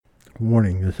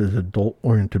Warning, this is an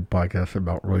adult-oriented podcast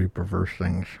about really perverse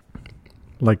things,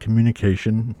 like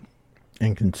communication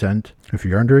and consent. If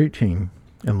you're under 18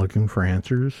 and looking for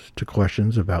answers to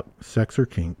questions about sex or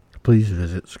kink, please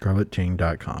visit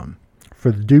scarletteen.com.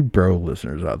 For the dude bro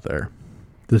listeners out there,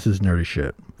 this is nerdy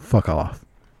shit. Fuck off.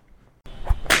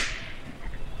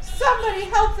 Somebody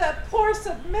help that poor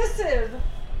submissive!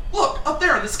 Look, up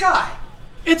there in the sky!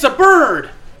 It's a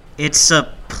bird! It's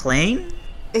a plane?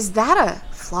 Is that a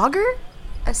flogger?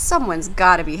 Someone's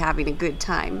gotta be having a good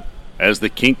time. As the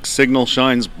kink signal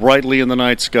shines brightly in the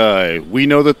night sky, we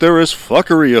know that there is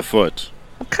fuckery afoot.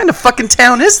 What kind of fucking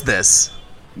town is this?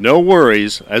 No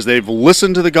worries, as they've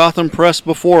listened to the Gotham Press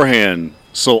beforehand,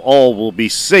 so all will be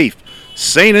safe,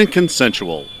 sane, and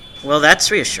consensual. Well,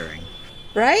 that's reassuring.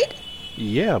 Right?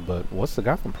 Yeah, but what's the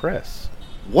Gotham Press?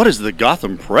 What is the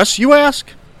Gotham Press, you ask?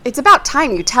 It's about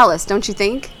time you tell us, don't you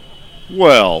think?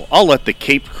 Well, I'll let the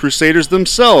Caped Crusaders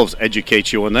themselves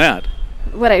educate you on that.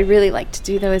 What I'd really like to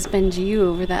do, though, is bend you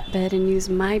over that bed and use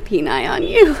my peni on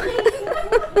you.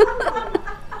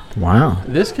 Wow.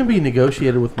 This can be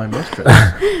negotiated with my mistress.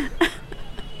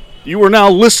 You are now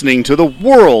listening to the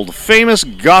world-famous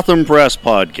Gotham Press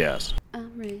podcast.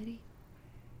 I'm ready.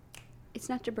 It's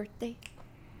not your birthday.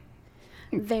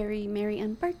 Very merry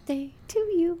unbirthday to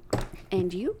you.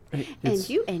 And you. And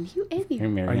you, and you, and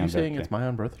you. Are you saying it's my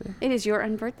unbirthday? It is your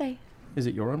unbirthday. Is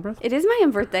it your unbirthday? It is my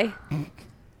unbirthday.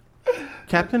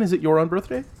 Captain, is it your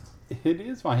unbirthday? It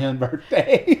is my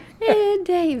unbirthday. And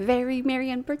a very merry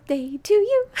unbirthday to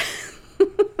you.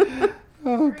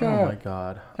 Oh, God. Oh, my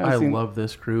God. I seen- love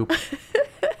this group.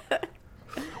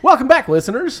 Welcome back,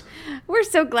 listeners. We're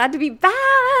so glad to be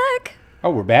back. Oh,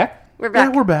 we're back? We're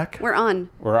back. Yeah, we're back. We're on.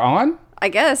 We're on? I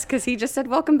guess, because he just said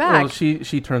welcome back. Well,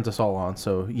 she turns us all on,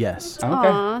 so yes. Okay.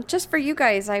 Aw, just for you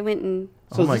guys, I went and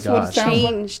So Oh my is this what it gosh. sounds like?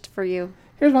 changed for you.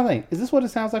 Here's my thing. Is this what it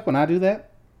sounds like when I do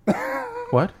that?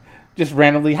 What? Just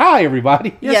randomly, hi,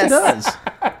 everybody. Yes, it does.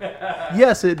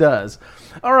 Yes, it does.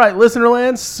 All right,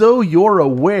 Listenerland, so you're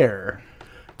aware,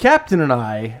 Captain and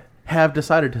I have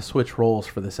decided to switch roles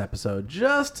for this episode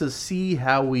just to see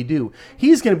how we do.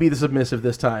 He's going to be the submissive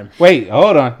this time. Wait,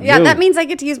 hold on. Yeah, No. that means I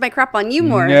get to use my crap on you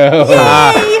more. No.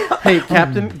 Hey,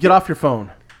 Captain, get off your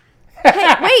phone.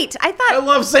 Hey, wait, I I thought...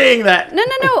 love saying that.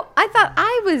 No. I thought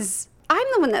I'm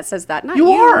the one that says that, not You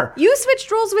you. are. You switched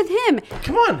roles with him.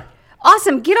 Come on.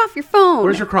 Awesome, get off your phone.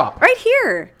 Where's your crop? Right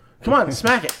here. Come on,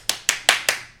 smack it.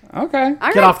 Okay. All Get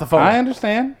right. off the phone. I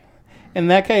understand. In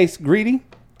that case, Greedy,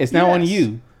 it's now on Yes.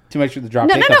 you to make sure the drop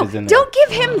No, pickup is in there. don't give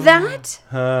him that.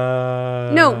 Uh,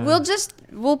 No,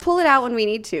 we'll pull it out when we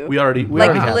need to. We already Like,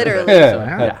 already have literally. it.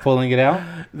 Yeah. Pulling it out?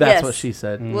 That's Yes. what she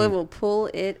said. We will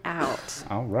pull it out.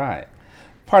 All right.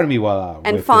 Pardon me while I And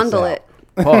whip this fondle out. it.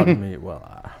 Pardon me while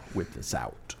I whip this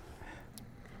out.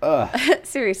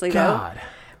 Seriously, God. though.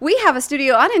 We have a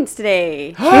studio audience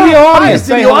today. Studio audience,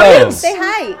 studio say hello. audience. Say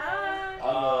hi.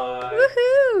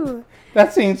 Woohoo.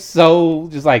 That seems so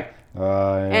just like...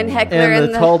 And Heckler And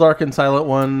and the tall, dark, and silent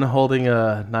one holding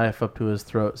a knife up to his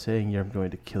throat saying, I'm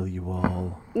going to kill you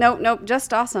all. Nope,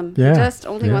 just awesome. Yeah, Just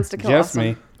only yeah. wants to kill just awesome.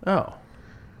 me. Oh.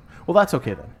 Well, that's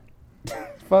okay then.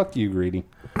 Fuck you, Greedy.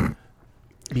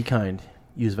 Be kind.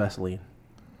 Use Vaseline.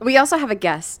 We also have a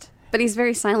guest, but he's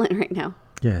very silent right now.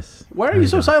 Yes. Why are you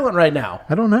so silent right now?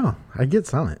 I don't know. I get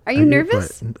silent. Are you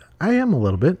nervous? I am a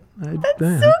little bit.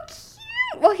 That's so cute.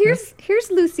 Well, here's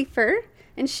Lucifer,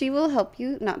 and she will help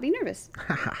you not be nervous.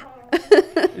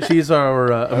 She's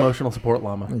our emotional support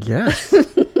llama. Yes.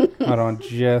 Hold on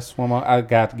just one more. I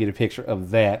got to get a picture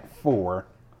of that for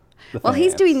the Well,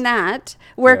 he's fans. doing that.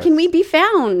 Where can Yes. we be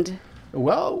found?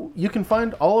 Well, you can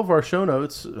find all of our show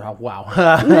notes. Oh, wow.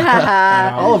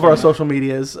 All of our social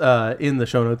medias in the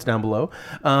show notes down below.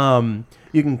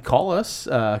 You can call us.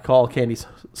 Call Candy's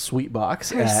Sweet Box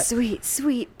Her at sweet,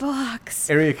 sweet box.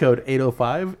 area code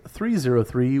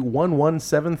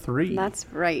 805-303-1173. That's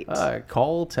right.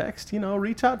 Call, text,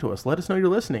 reach out to us. Let us know you're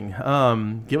listening.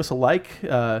 Give us a like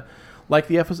the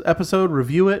episode,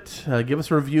 review it. Give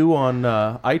us a review on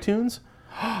iTunes.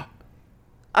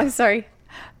 I'm sorry.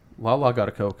 Lala got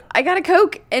a Coke. I got a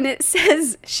Coke, and it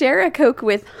says share a Coke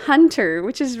with Hunter,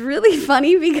 which is really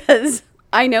funny because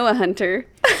I know a Hunter.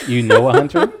 You know a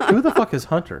hunter? Who the fuck is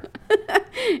Hunter?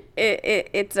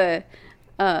 It's a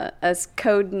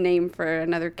code name for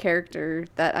another character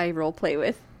that I role play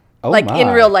with, Oh like in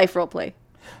my. real life role play.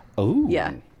 Oh.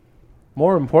 Yeah.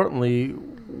 More importantly,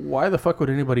 why the fuck would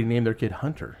anybody name their kid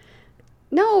Hunter?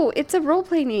 No, it's a role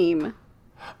play name.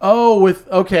 Oh,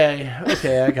 okay,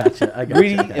 I gotcha.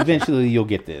 Greedy, eventually you'll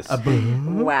get this.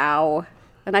 Wow.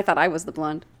 And I thought I was the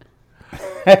blonde.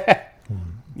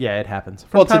 Yeah, Yeah, it happens.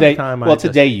 From Well, time today, to time,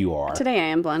 today you are. Today I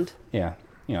am blonde. Yeah.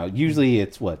 Usually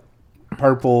it's what?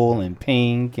 Purple and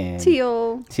pink and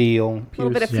Teal. Teal. A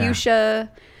little bit of Yeah. fuchsia.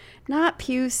 Not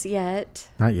puce yet.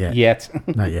 Not yet. Yet.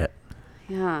 Not yet.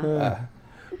 Yeah.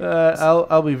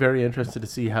 I'll be very interested to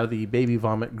see how the baby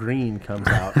vomit green comes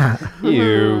out.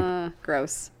 You.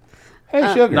 Gross. Hey,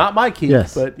 Sugar. Not my key,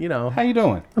 Yes. but you know. How you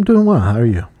doing? I'm doing well. How are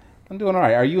you? I'm doing all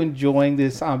right. Are you enjoying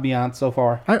this ambiance so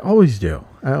far? I always do.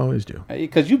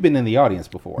 Because you've been in the audience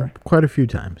before. Quite a few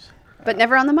times. But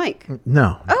never on the mic.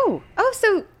 No. Oh,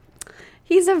 so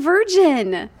he's a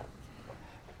virgin. A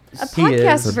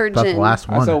podcast virgin. That's the last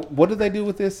one. So what do they do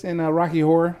with this in Rocky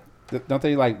Horror? Don't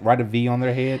they like write a V on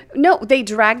their head? No, they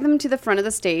drag them to the front of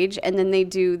the stage, and then they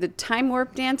do the time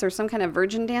warp dance or some kind of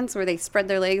virgin dance where they spread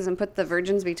their legs and put the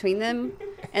virgins between them,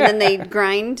 and then they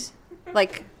grind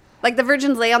like the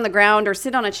virgins lay on the ground or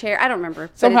sit on a chair. I don't remember.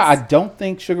 but Somehow I it's- don't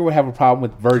think Sugar would have a problem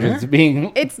with virgins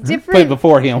being It's put different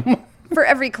before him. for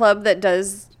every club that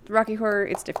does Rocky Horror.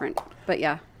 It's different, but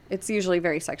yeah, it's usually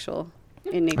very sexual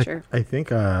in nature. I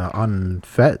think on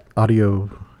FET Audio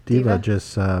Diva Diva?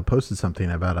 just posted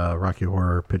something about a Rocky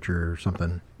Horror picture or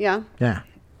something. Yeah. Yeah.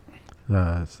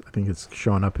 I think it's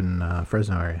showing up in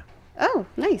Fresno area. Oh,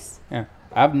 nice. Yeah.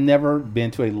 I've never been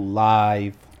to a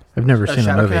live. I've never seen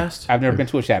the movie. Shadowcast? I've never been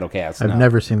to a Shadowcast. I've no.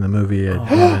 never seen the movie.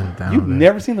 You've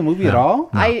never seen the movie at all?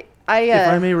 I If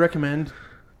I may recommend,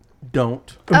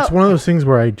 don't. It's one of those things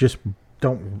where I just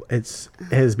don't. It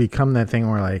has become that thing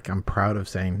where like I'm proud of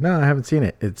saying no, I haven't seen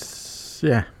it. It's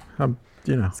kind kind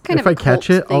if of a I catch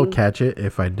cult it, I'll thing. catch it.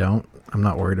 If I don't, I'm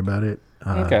not worried about it.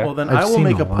 Okay. Well, then I've I will seen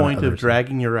make a a lot of point of others.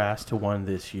 dragging your ass to one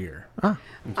this year.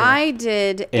 I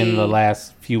did In the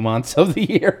last few months of the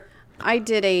year. I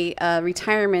did a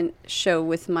retirement show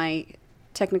with my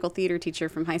technical theater teacher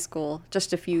from high school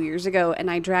just a few years ago, and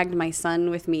I dragged my son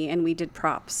with me, and we did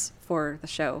props for the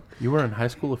show. You were in high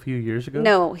school a few years ago?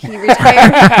 No, he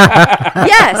retired.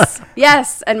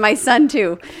 yes, and my son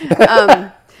too.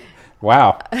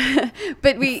 Wow.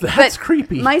 But That's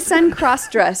creepy. My son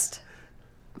cross-dressed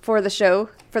for the show,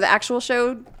 for the actual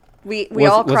show. We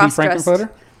all was he cross-dressed. Frankenfurter?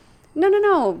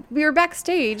 No. We were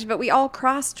backstage, but we all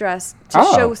cross-dressed to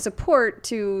show support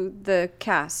to the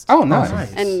cast. Oh,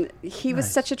 nice. And he was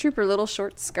such a trooper. Little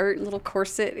short skirt, little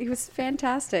corset. He was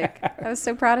fantastic. I was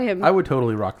so proud of him. I would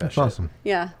totally rock that That's shit. awesome.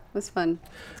 Yeah, it was fun.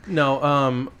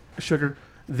 No, Sugar,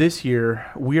 this year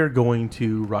we are going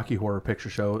to Rocky Horror Picture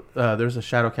Show. There's a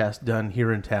Shadowcast done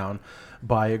here in town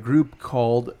by a group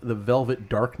called the Velvet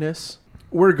Darkness.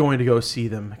 We're going to go see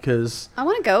them because I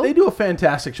want to go. they do a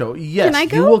fantastic show. Yes, Can I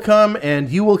go? you will come, and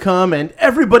you will come, and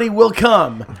everybody will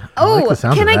come. like the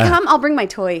sound can of I that. come? I'll bring my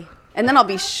toy. And then I'll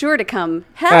be sure to come.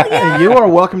 Hell yeah. And you are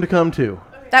welcome to come too.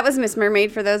 That was Miss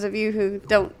Mermaid for those of you who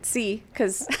don't see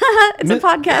because it's a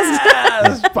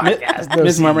podcast.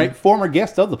 Miss Mermaid, former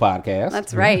guest of the podcast.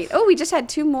 That's right. Oh, we just had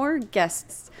 2 more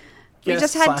guests. We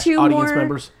just had Guests 2 / audience more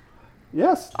members.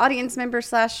 Yes. audience members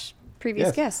 / previous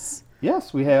Yes. guests.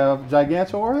 Yes, we have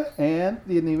Gigantor and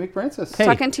the Anemic Princess. Hey,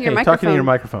 Talking to your Talking to your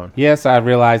microphone. microphone. Yes, I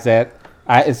realized that.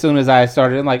 As soon as I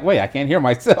started, I'm like, wait, I can't hear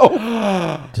myself.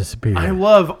 Disappear. I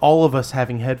love all of us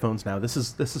having headphones now. This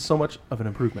is so much of an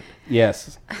improvement.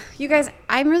 Yes. You guys,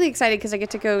 I'm really excited because I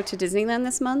get to go to Disneyland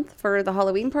this month for the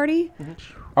Halloween party.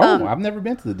 Oh, I've never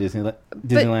been to the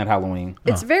Disneyland Halloween.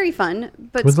 It's very fun.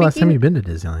 But When's the last time speaking- you've been to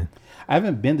Disneyland? I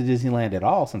haven't been to Disneyland at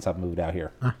all since I've moved out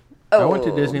here. I went to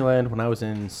Disneyland when I was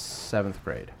in 7th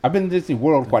grade. I've been to Disney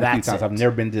World quite a few That's times. it. I've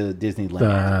never been to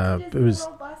Disneyland. It was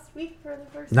last week for the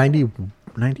first 90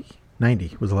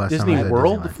 was the last time I Disney was at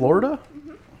World, Disneyland. Florida?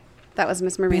 That was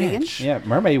Miss Mermaid again. Yeah,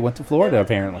 Mermaid went to Florida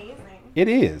apparently. Amazing. It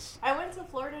is. I went to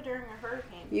Florida during a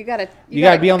hurricane. You gotta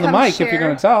be on the come mic if you're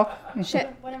going to talk. What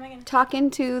am I going to Talk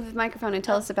into the microphone and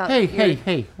tell us about.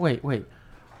 Hey, wait.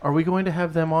 Are we going to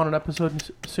have them on an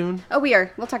episode soon? Oh, we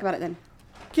are. We'll talk about it then.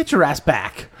 Get your ass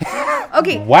back.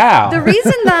 Okay. Wow. The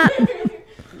reason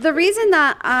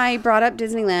that I brought up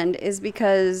Disneyland is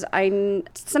because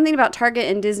something about Target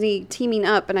and Disney teaming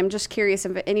up, and I'm just curious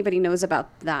if anybody knows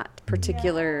about that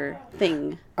particular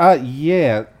thing.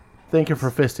 Yeah. Thank you for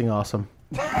fisting awesome.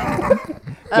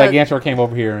 Gigantor came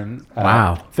over here and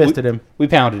Wow. Fisted him. we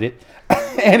pounded it.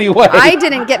 Anyway. I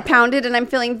didn't get pounded, and I'm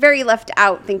feeling very left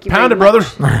out. Thank you. Pound it, very brother.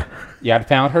 much. You had to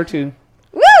pound her too.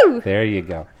 Woo! There you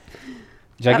go.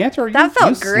 Gigantor, That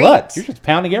felt you great. slut. You're just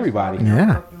pounding everybody.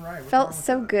 Yeah. Felt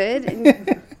so good.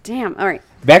 And damn. All right.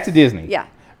 Back to Disney. Yeah.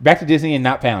 Back to Disney and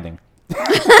not pounding.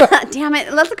 Damn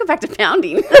it. Let's go back to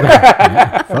pounding.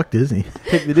 Fuck Disney.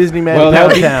 Take the Disney man Well, that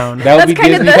would be, downtown. that would be That's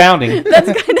kind of Disney the- pounding.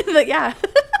 That's kind of the yeah.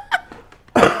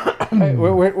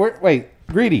 Wait,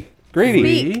 Greedy.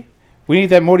 Speak. We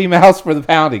need that Morty Mouse for the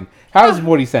pounding. How does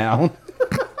Morty sound?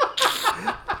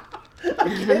 Do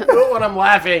it when I'm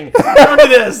laughing. Don't do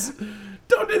this.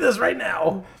 Don't do this right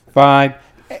now. Fine.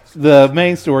 The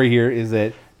main story here is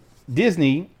that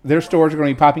Disney, their stores are going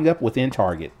to be popping up within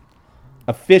Target.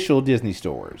 Official Disney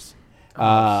stores.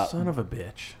 Son of a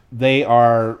bitch. They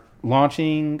are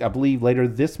launching, I believe, later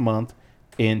this month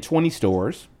in 20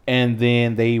 stores. And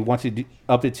then they want to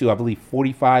up it to, I believe,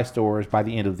 45 stores by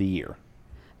the end of the year.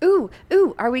 Ooh,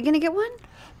 are we going to get one?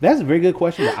 That's a very good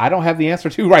question that I don't have the answer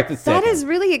to right this second. That is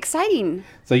really exciting.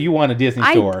 So you want a Disney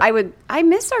store. I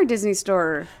miss our Disney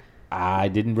store. I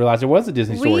didn't realize there was a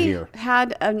Disney store here. We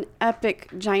had an epic,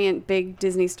 giant, big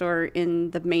Disney store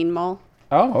in the main mall.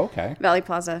 Oh, okay. Valley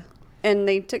Plaza. And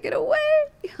they took it away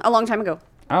a long time ago.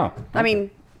 Oh. Okay. I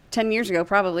mean, 10 years ago,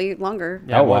 probably longer.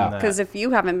 Yeah, oh, wow. Because if you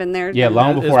haven't been there. Yeah, then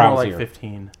long It's before I more was like here.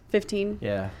 15. 15.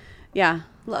 Yeah. Yeah,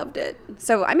 loved it.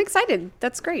 So I'm excited.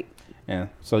 That's great. Yeah.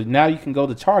 So now you can go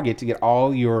to Target to get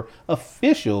all your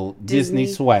official Disney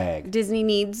swag. Disney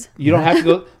needs. You don't have to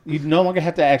go. You no longer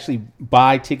have to actually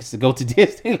buy tickets to go to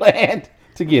Disneyland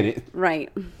to get it.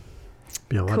 Right.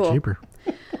 Be a lot Cool. cheaper.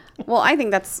 Well, I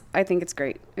think it's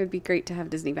great. It would be great to have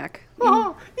Disney back.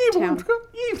 Oh, town.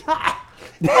 evil.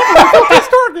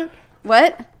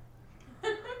 What?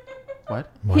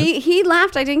 What? He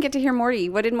laughed. I didn't get to hear Morty.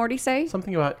 What did Morty say?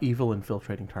 Something about evil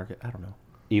infiltrating Target. I don't know.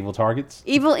 Evil Targets.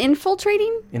 Evil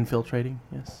infiltrating? Infiltrating?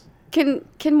 Yes. Can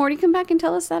Morty come back and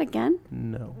tell us that again?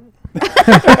 No.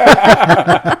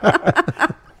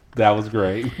 That was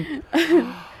great.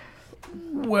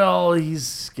 Well, he's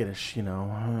skittish, you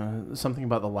know. Something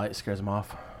about the light scares him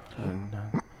off. And,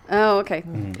 Oh, okay.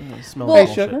 smell Well-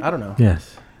 bullshit. Sugar? I don't know.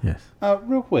 Yes. Yes.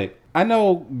 Real quick, I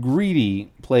know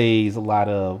Greedy plays a lot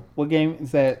of what game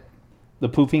is that? The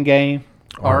pooping game.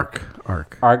 Arc.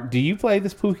 Arc. Do you play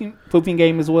this pooping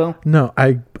game as well? No,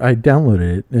 I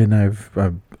downloaded it and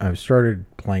I've started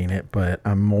playing it, but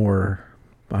I'm more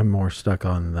stuck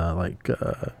on the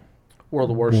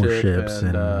World of Warship warships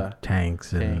and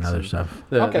tanks tanks and other and- stuff.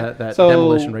 Okay, That so-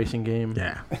 demolition racing game.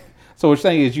 Yeah. So what you're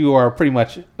saying is you are pretty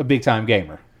much a big time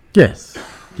gamer. Yes.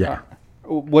 Yeah.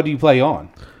 What do you play on?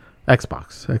 The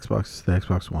Xbox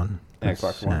One.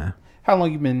 Xbox One. Yeah. How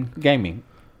long you been gaming?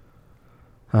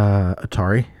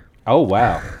 Atari. Oh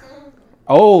wow.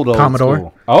 Old Commodore.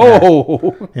 school.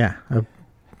 Oh. Yeah.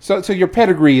 So your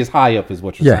pedigree is high up, is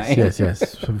what you're saying.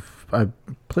 Yes. So I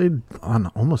played on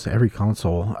almost every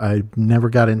console. I never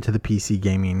got into the PC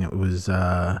gaming. It was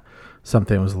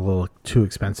something that was a little too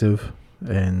expensive,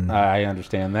 and I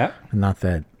understand that. not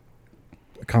that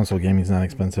console gaming is not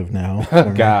expensive now.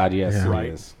 God, yes, Yeah. it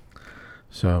is.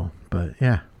 So, but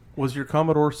yeah, Was your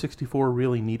Commodore 64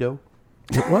 really neato?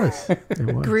 it was. It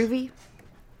was. Groovy.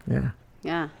 Yeah.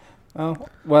 Yeah. Oh,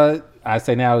 well, I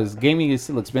say now is gaming is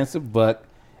still expensive, but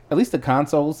at least the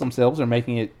consoles themselves are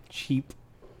making it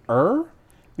cheaper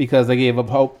because they gave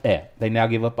up they now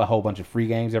give up a whole bunch of free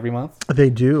games every month. They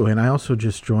do, and I also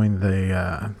just joined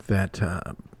the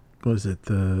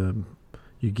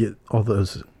you get all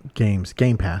those games,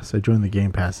 Game Pass. I joined the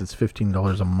Game Pass. It's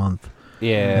 $15 a month.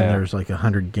 Yeah. And there's like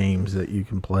 100 games that you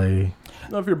can play.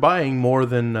 Now, if you're buying more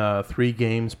than 3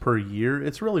 games per year,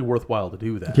 it's really worthwhile to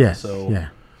do that. Yes. So Yeah.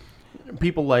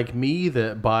 people like me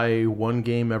that buy one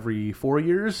game every 4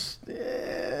 years,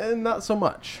 not so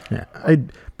much. Yeah.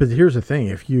 But here's the thing: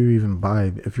 if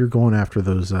you're going after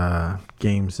those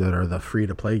games that are the free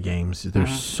to play games,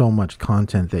 there's so much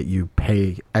content that you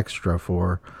pay extra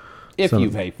for. If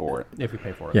you pay for it. If you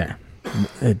pay for it. Yeah.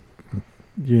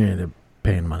 You end up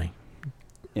paying money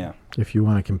Yeah. if you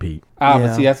want to compete.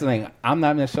 But see, that's the thing. I'm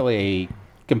not necessarily a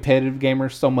competitive gamer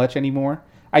so much anymore.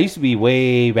 I used to be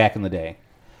way back in the day.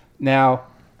 Now,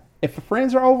 if the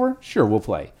friends are over, sure, we'll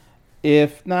play.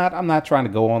 If not, I'm not trying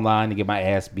to go online and get my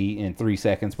ass beat in 3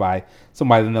 seconds by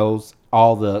somebody that knows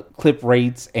all the clip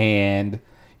rates and,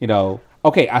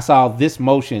 okay, I saw this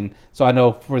motion, so I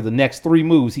know for the next 3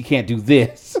 moves he can't do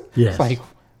this. Yes. It's like,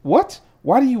 what?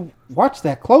 Why do you watch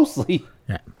that closely?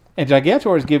 Yeah. And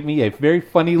Gigantor's give me a very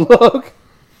funny look.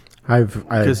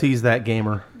 Because he's that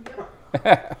gamer.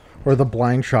 Or the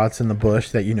blind shots in the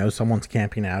bush that someone's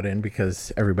camping out in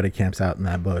because everybody camps out in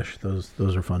that bush.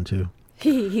 Those are fun too.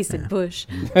 He said bush.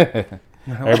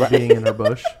 Everybody being in our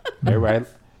bush. Everybody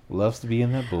loves to be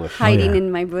in that bush. Hiding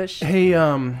in my bush. Hey,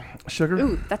 Sugar.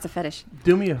 Ooh, that's a fetish.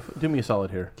 Do me a solid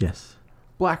here. Yes.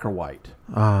 Black or white?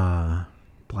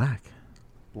 Black.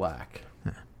 Black.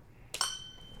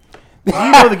 Do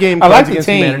you know the game I Cards like the Against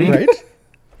team. Humanity? Right?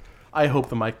 I hope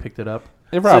the mic picked it up.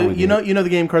 It probably you did. know the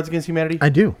game Cards Against Humanity? I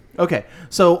do. Okay,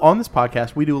 so on this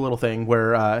podcast, we do a little thing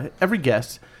where every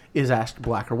guest is asked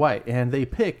black or white, and they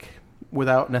pick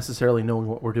without necessarily knowing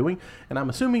what we're doing. And I'm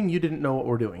assuming you didn't know what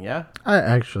we're doing, yeah?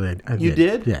 I You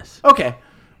did? Yes. Okay.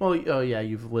 Well, oh yeah,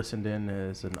 you've listened in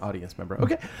as an audience member.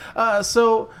 Okay.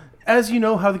 So as you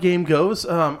know how the game goes,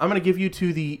 I'm going to give you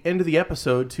to the end of the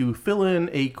episode to fill in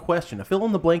a question, a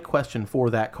fill-in-the-blank question for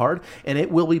that card, and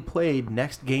it will be played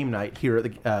next game night here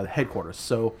at the headquarters.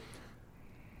 So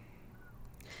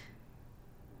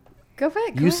Go for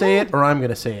it. you say it, or I'm going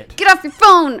to say it. Get off your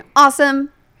phone.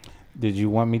 Awesome. Did you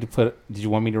want me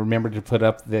to remember to put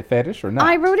up the fetish or not?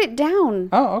 I wrote it down.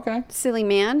 Oh, okay. Silly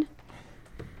man.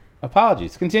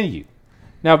 Apologies. Continue.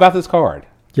 Now about this card.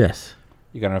 Yes.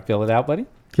 You gonna fill it out, buddy?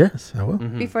 Yes, I will.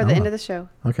 Before the end of the show.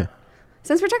 Okay.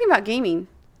 Since we're talking about gaming,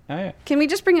 Oh, yeah. can we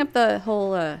just bring up the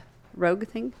whole rogue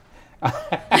thing?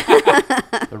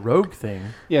 The rogue thing?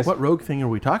 Yes. What rogue thing are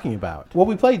we talking about? Well,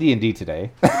 we played D&D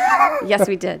today, Yes,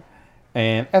 we did.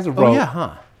 and as a Oh, rogue, yeah,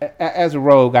 huh? as a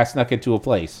rogue, I snuck into a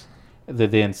place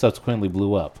that then subsequently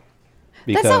blew up.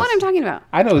 That's not what I'm talking about.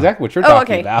 I know exactly what you're Oh,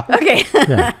 talking okay. about. Okay.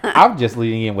 I'm just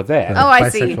leading in with that. Oh, I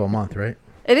see. Bisexual month, right?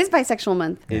 It is bisexual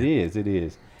month. It is. It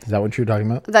is. Is that what you're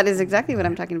talking about? That is exactly what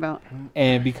I'm talking about.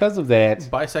 And because of that,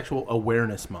 Bisexual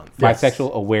Awareness Month.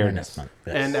 bisexual awareness. Month.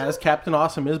 And as Captain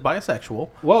Awesome is bisexual,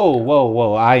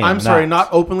 Whoa! I'm sorry, not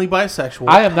openly bisexual.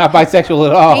 I am not bisexual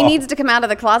at all. He needs to come out of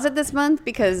the closet this month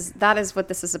because that is what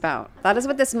this is about. That is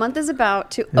what this month is about,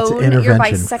 to own your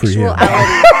intervention for you.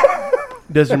 bisexuality.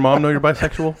 Does your mom know you're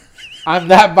bisexual? I'm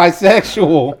not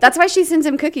bisexual. That's why she sends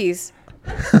him cookies.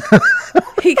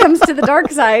 He comes to the dark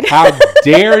side. How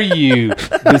dare you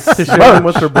To share them besmirch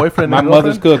with her boyfriend my and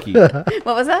mother's girlfriend? cookie?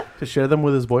 What was that? To share them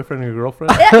with his boyfriend and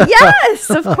girlfriend? Yes,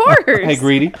 of course. Hey,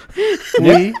 greedy.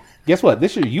 Me? Guess what?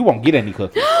 This year you won't get any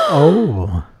cookies.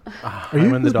 Oh.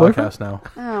 I'm in the his boyfriend? doghouse now.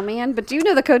 Oh man, but do you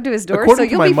know the code to his door, According so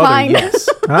to you'll my be mother, fine. yes.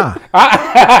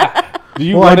 Do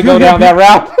you Well, I want to do go hear down that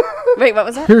route? Wait, what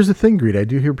was that? Here's the thing, Greed. I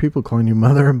do hear people calling you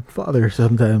mother and father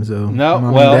sometimes, though. No,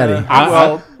 Mom well, and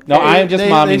daddy. I am just they,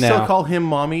 mommy they now. still call him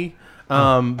mommy,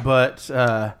 but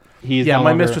He's yeah, no my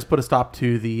longer- mistress put a stop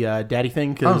to the daddy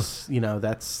thing because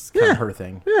that's kind of her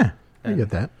thing. Yeah, I get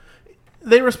that.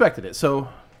 They respected it, so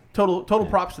total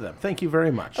props to them. Thank you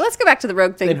very much. Let's go back to the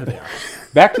rogue They know thing. who they are.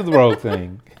 Back to the road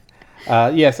thing.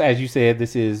 Yes, as you said,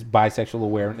 this is Bisexual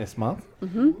Awareness Month,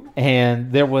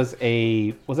 and there was that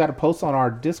a post on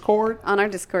our Discord? On our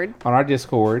Discord. On our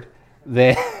Discord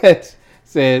that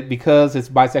said because it's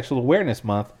Bisexual Awareness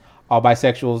Month, all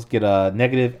bisexuals get a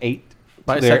 -8.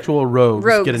 to their- Bisexual rogues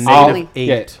get a Rogues -8. only.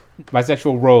 Yeah,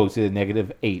 bisexual rogues get a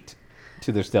 -8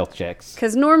 to their stealth checks.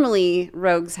 Because normally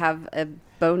rogues have a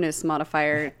bonus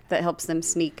modifier that helps them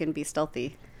sneak and be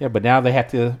stealthy. Yeah, but now they have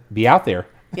to be out there.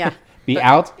 Yeah, Be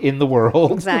out in the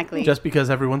world. exactly. Just because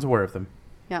everyone's aware of them.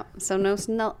 Yeah, so no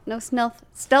stealth.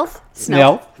 Stealth.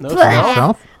 No Blah.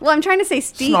 Stealth? Well, I'm trying to say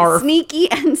Snarf. sneaky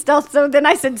and stealth, so then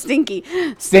I said stinky.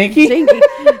 Stinky? Stinky.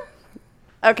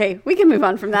 Okay, we can move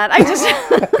on from that. I just...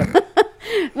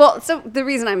 Well, so the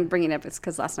reason I'm bringing it up is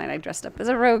because last night I dressed up as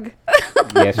a rogue.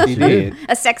 Yes, she did.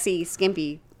 A sexy,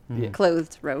 skimpy,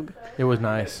 clothed rogue. It was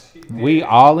nice. We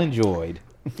all enjoyed.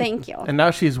 Thank you. And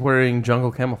now she's wearing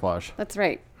jungle camouflage. That's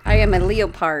right. I am a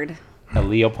leopard. A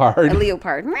leopard. A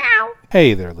leopard. Meow.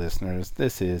 Hey there, listeners.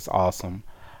 This is awesome.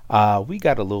 We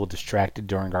got a little distracted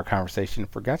during our conversation.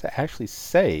 Forgot to actually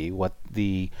say what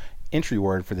the entry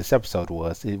word for this episode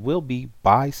was. It will be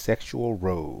bisexual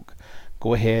rogue.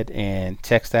 Go ahead and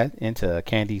text that into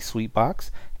Candy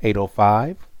Sweetbox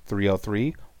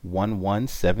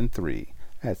 805-303-1173.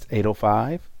 That's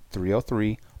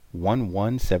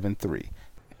 805-303-1173.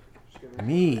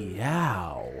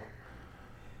 Meow.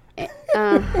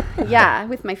 Yeah,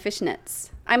 with my fishnets.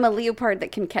 I'm a leopard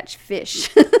that can catch fish.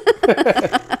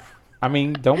 I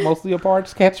mean, don't most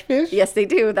leopards catch fish? Yes, they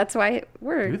do. That's why it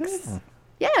works.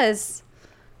 Yes.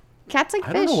 Cats like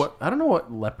I fish. don't know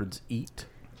what leopards eat.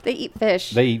 They eat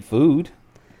fish. They eat food.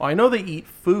 Well, I know they eat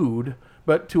food,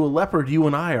 but to a leopard, you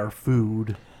and I are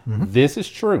food. This is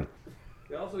true.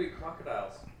 They also eat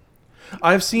crocodiles.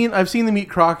 I've seen them eat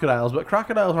crocodiles, but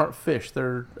crocodiles aren't fish;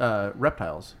 they're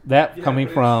reptiles. That coming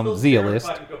from Zealist.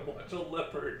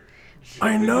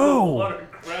 I know.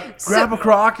 Grab a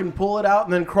croc and pull it out,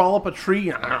 and then crawl up a tree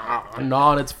and gnaw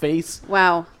on its face.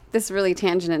 Wow, this is really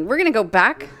tangented. We're gonna go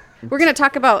back. We're gonna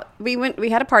talk about. We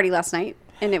had a party last night,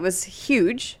 and it was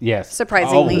huge. Yes.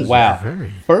 Surprisingly. Oh, wow.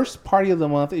 Very. First party of the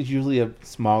month is usually a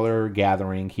smaller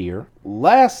gathering here.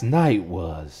 Last night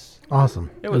was.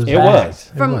 Awesome. It was It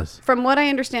was. From what I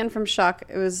understand from Shock,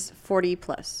 it was 40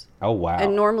 plus, Oh, wow.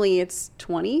 and normally it's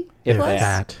 20 If plus.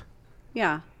 that.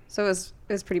 Yeah, so it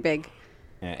was pretty big.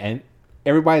 And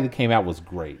everybody that came out was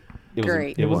great.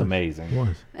 great. It was amazing. It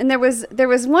was. And there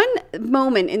was one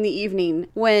moment in the evening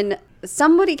when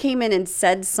somebody came in and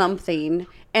said something,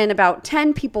 and about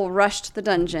 10 people rushed the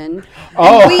dungeon.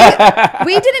 Oh. And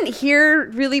we didn't hear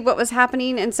really what was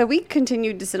happening, and so we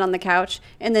continued to sit on the couch.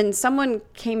 And then someone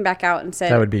came back out and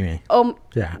said, That would be me. "Oh,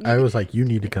 Yeah, I was like, you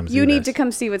need to come see you need this." to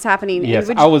come see what's happening." Yes,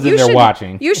 And I was in you there should-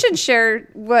 watching. You should share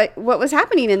what was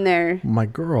happening in there. My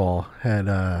girl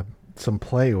had some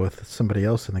play with somebody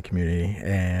else in the community,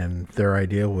 and their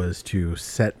idea was to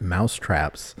set mouse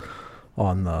traps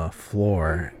on the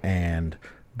floor, and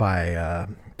by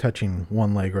touching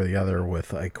one leg or the other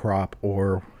with a crop,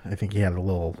 or I think he had a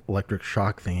little electric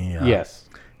shock thingy. Yes.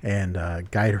 And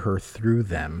guide her through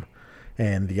them.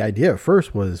 And the idea at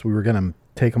first was we were going to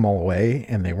take them all away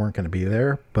and they weren't going to be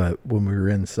there. But when we were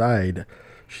inside,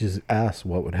 she's asked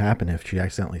what would happen if she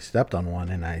accidentally stepped on one.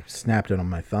 And I snapped it on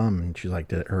my thumb and she's like,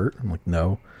 "Did it hurt?" I'm like,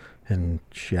 "No." And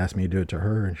she asked me to do it to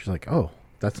her. And she's like, "Oh,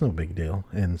 that's no big deal."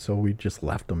 And so we just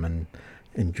left them and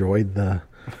enjoyed the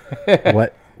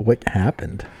what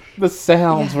happened. The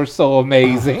sounds were so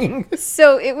amazing.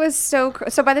 So it was so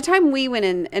by the time we went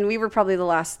in, and we were probably the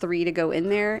last 3 to go in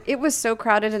there, it was so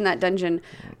crowded in that dungeon.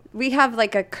 We have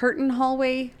like a curtain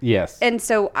hallway. Yes. And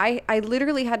so I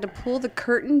literally had to pull the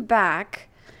curtain back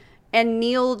and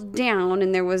kneel down,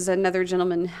 and there was another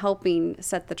gentleman helping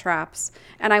set the traps.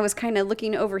 And I was kind of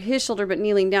looking over his shoulder but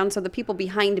kneeling down so the people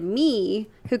behind me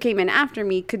who came in after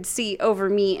me could see over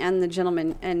me and the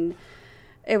gentleman. And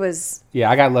it was Yeah,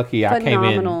 I got lucky. I came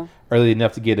phenomenal. in early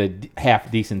enough to get a half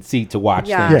decent seat to watch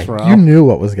Yeah. things Yeah, from. you knew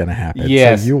what was going to happen.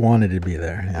 Yes. So you wanted to be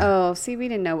there. Yeah. Oh, see, we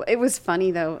didn't know. It was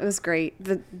funny though. It was great.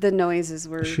 The noises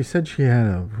were. She said she had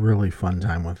a really fun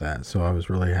time with that, so I was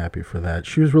really happy for that.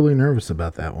 She was really nervous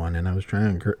about that one, and I was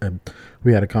trying to.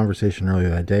 We had a conversation earlier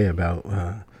that day about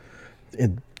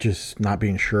it just not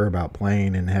being sure about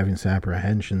playing and having some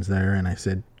apprehensions there, and I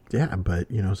said, "Yeah, but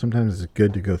sometimes it's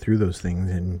good to go through those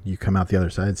things, and you come out the other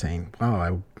side saying, wow,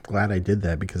 I'm glad I did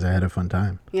that because I had a fun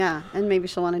time.'" Yeah, and maybe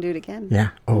she'll want to do it again. Yeah.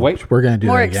 Oh, Wait. we're gonna do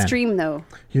More that again. extreme though.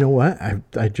 You know what?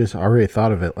 I just already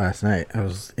thought of it last night. I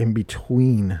was in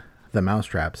between the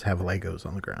mousetraps, have Legos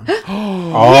on the ground.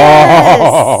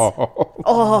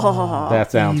 Oh,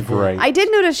 That sounds great. I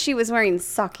did notice she was wearing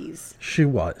sockies. She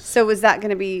was. So was that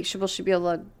going to be? Will she be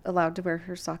allowed to wear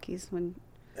her sockies when?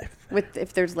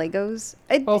 If there's Legos,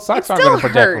 Well, socks it aren't still going to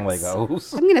protect from hurts.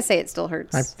 Legos. I'm gonna say it still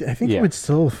hurts. I think Yeah. it would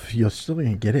you're still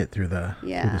gonna get it through the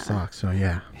Yeah. socks. So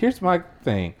yeah. Here's my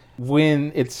thing.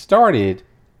 When it started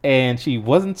and she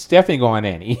wasn't stepping on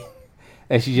any,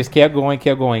 and she just kept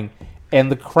going,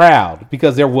 and the crowd,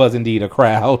 because there was indeed a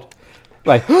crowd,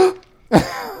 like,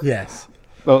 Yes.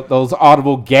 those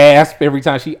audible gasps every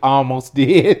time she almost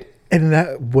did. And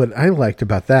that what I liked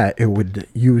about that,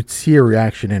 you would see a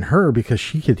reaction in her because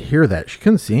she could hear that. She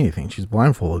couldn't see anything. She's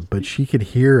blindfolded, but she could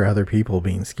hear other people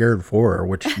being scared for her,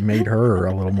 which made her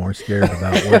a little more scared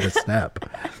about where to step.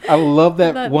 I love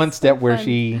that That's one step where fun.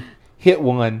 she hit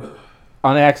one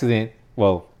on accident.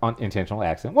 Well, on intentional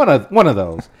accident. One of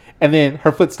those. And then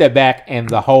her foot stepped back and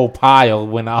the whole pile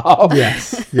went off.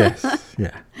 Yes.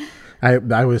 Yeah.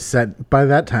 I was set by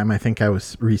that time. I think I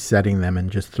was resetting them and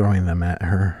just throwing them at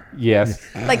her. Yes.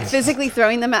 Like physically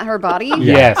throwing them at her body.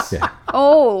 Yes. Yeah.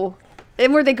 Oh,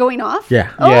 and were they going off?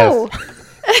 Yeah. Oh,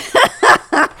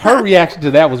 Her reaction to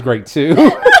that was great too.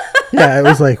 Yeah. It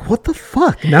was like, what the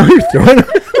fuck? Now you're throwing them.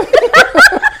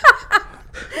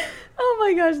 oh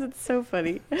my gosh, that's so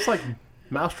funny. It's like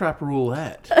mousetrap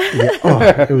roulette. Yeah. Oh,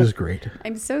 it was great.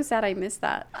 I'm so sad I missed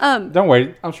that. Don't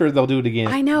worry. I'm sure they'll do it again.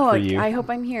 I know. For you. I hope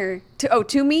I'm here.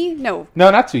 To me? No. No,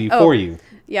 not to you. Oh. For you.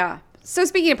 Yeah. So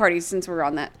speaking of parties, since we're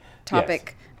on that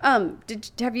topic,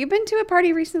 have you been to a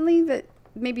party recently that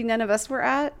maybe none of us were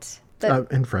at?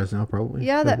 That In Fresno, probably.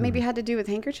 yeah, that maybe had to do with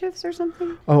handkerchiefs or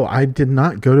something. Oh, I did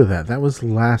not go to that. That was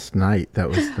last night. That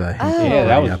was the Yeah,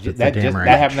 that was up at that the just Dam that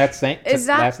Ranch. happened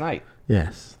last night.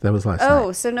 Yes, that was last Oh,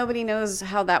 night. so nobody knows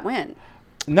how that went.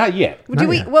 Not yet. Do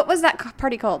we? yet. What was that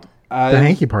party called? The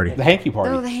hanky party. The hanky party.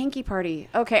 Oh, the hanky party.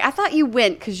 Okay, I thought you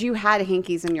went because you had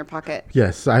hankies in your pocket.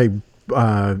 Yes, I've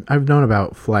known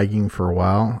about flagging for a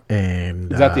while,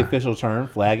 and Is that the official term?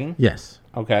 Flagging? yes.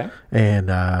 Okay. And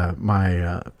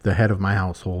the head of my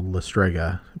household,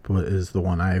 Lestrega, is the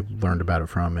one I learned about it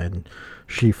from, and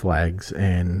she flags.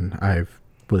 And I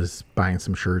was buying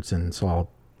some shirts and saw a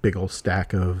big old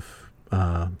stack of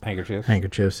Handkerchiefs.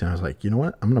 and I was like, you know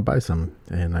what, I'm gonna buy some,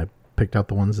 and I picked out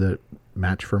the ones that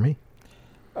match for me.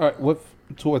 All right. What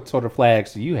sort of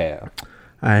flags do you have?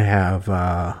 I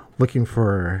have looking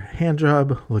for a hand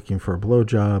job, looking for a blow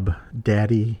job,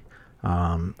 daddy,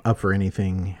 up for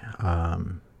anything,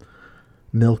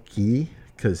 milky,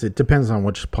 because it depends on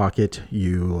which pocket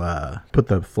you put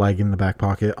the flag in. The back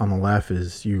pocket on the left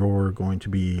is you're going to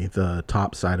be the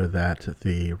top side of that.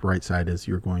 The right side is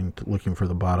you're going to looking for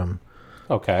the bottom.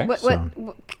 Okay. What,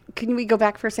 can we go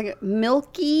back for a second?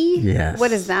 Milky? Yes. What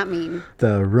does that mean?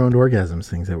 The ruined orgasms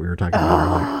things that we were talking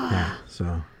about earlier. Yeah.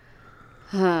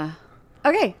 So.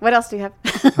 Okay. What else do you have?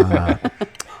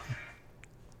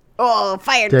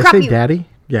 Fired. Did I say daddy?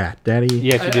 Yeah, daddy.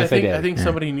 Yes, you did say that. I think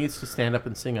somebody needs to stand up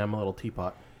and sing "I'm a Little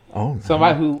Teapot." Oh, no.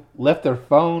 Somebody who left their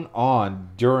phone on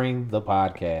during the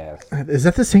podcast. Is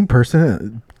that the same person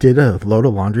that did a load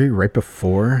of laundry right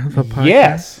before the podcast?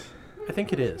 Yes. I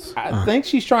think it is. I think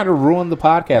she's trying to ruin the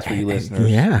podcast for you listeners.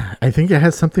 Yeah, I think it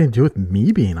has something to do with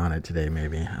me being on it today,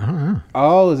 maybe. I don't know.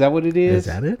 Oh, is that what it is? Is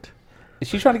that it? Is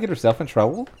she trying to get herself in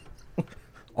trouble?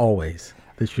 Always.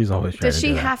 She's always trying Does to she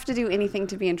do that. have to do anything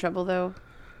to be in trouble, though?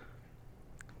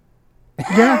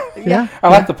 Yeah. I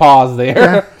like the pause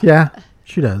there. Yeah,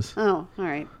 she does. Oh, all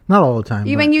right. Not all the time.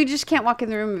 You but- mean you just can't walk in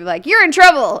the room and be like, "You're in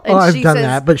trouble"? And Oh, I've she done says,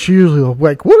 that, but she usually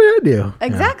like, "What did I do?"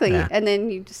 Exactly. Yeah. And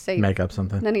then you just say, Make up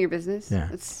something. None of your business. Yeah.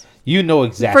 It's You know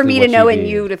exactly for me what to know you and did.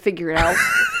 you to figure it out.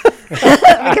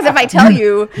 Because if I tell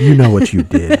you, You know what you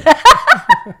did.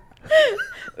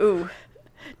 ooh,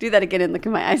 do that again and look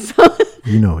in my eyes.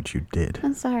 You know what you did.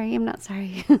 I'm sorry. I'm not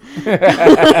sorry.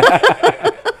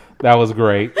 That was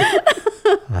great.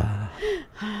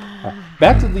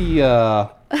 Back to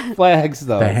the flags,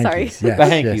 though. The hankies. Sorry. Yes, The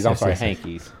hankies. yes, I'm yes, sorry, yes, yes.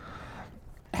 hankies.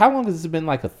 How long has this been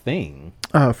like a thing?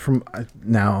 From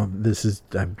now, this is.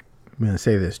 I'm going to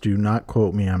say this. Do not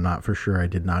quote me. I'm not for sure. I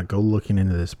did not go looking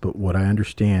into this, but what I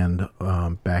understand,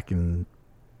 back in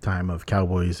time of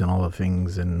cowboys and all the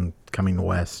things and coming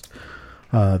west,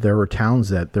 there were towns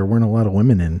that there weren't a lot of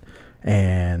women in,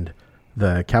 and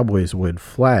the cowboys would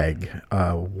flag.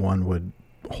 One would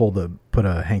put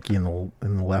a hanky in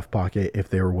the left pocket if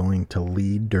they were willing to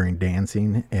lead during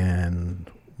dancing, and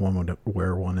one would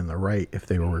wear one in the right if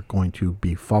they were going to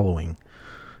be following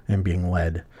and being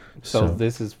led. So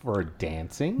this is for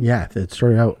dancing? Yeah, it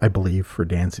started out, I believe, for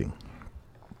dancing.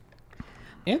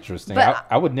 Interesting. But-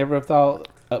 I would never have thought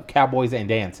of cowboys and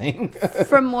dancing.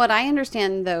 From what I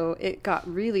understand, though, it got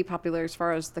really popular as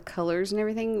far as the colors and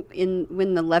everything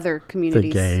when the leather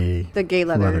communities, the gay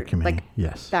leather community, like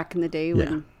yes. back in the day,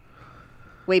 Yeah.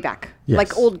 way back, Yes.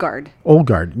 like Old Guard. Old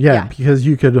Guard, yeah, Yeah. because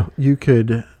you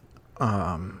could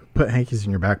put hankies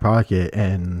in your back pocket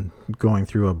and going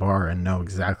through a bar and know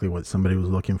exactly what somebody was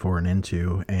looking for and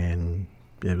into, and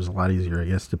it was a lot easier, I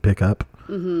guess, to pick up.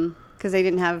 Because they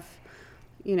didn't have,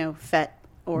 FET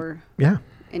or Yeah,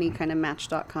 any kind of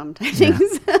Match.com type Yeah.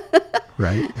 things.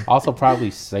 right. Also,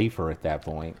 probably safer at that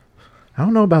point. I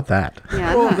don't know about that.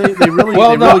 Yeah. Well, they really,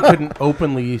 Well, they no. really couldn't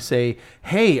openly say,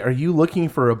 "Hey, are you looking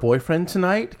for a boyfriend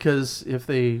tonight?" Because if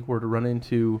they were to run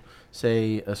into,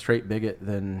 say, a straight bigot,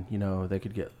 then they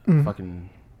could get fucking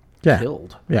Yeah,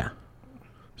 killed. yeah.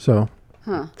 So,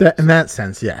 that in that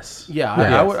sense, yes. Yeah,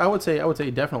 I would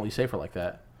say definitely safer like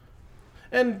that.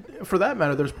 And for that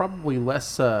matter, there's probably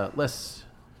less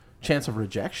chance of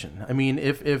rejection. I mean,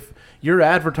 if you're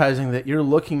advertising that you're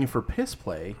looking for piss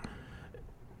play,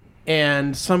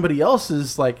 and somebody else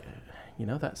is like,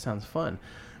 that sounds fun,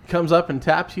 comes up and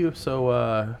taps you,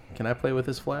 so can I play with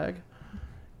this flag?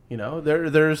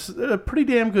 There's a pretty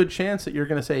damn good chance that you're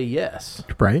going to say yes.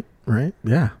 Right,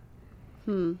 yeah.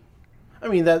 I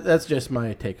mean, that's just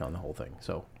my take on the whole thing.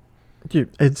 So,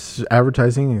 It's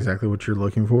advertising exactly what you're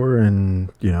looking for, and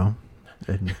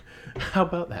and, how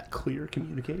about that clear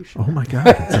communication? oh my God,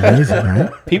 it's amazing,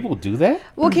 right? People do that?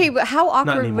 Well, okay, but how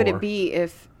awkward would anymore. it be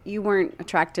if you weren't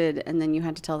attracted and then you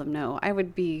had to tell them no? I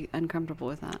would be uncomfortable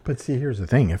with that. But see, here's the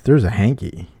thing: if there's a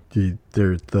hanky,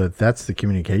 that's the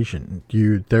communication.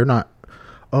 They're not.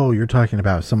 Oh, you're talking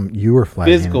about you were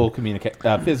flagging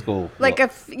Physical. Like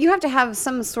if you have to have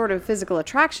some sort of physical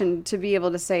attraction to be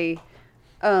able to say,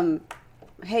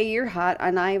 hey, you're hot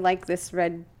and I like this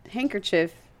red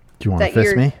handkerchief Do you want to that fist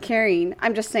you're me? carrying.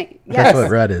 I'm just saying. That's Yes. what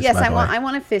red is, Yes, by the way. I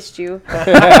want to fist you.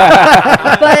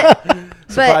 but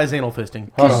Surprise anal fisting.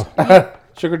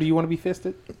 Sugar, do you want to be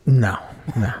fisted? No.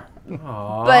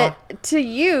 But to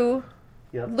you,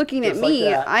 looking at Just like me,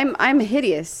 that. I'm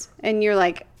hideous, and you're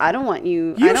like, I don't want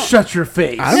you. You I don't, shut your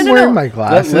face. I'm no, wearing no. my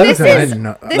glasses. This I is- didn't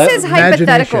know- this is Imagination.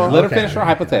 hypothetical. Let her Okay. finish her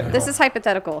hypothetical. This is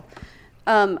hypothetical.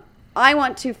 I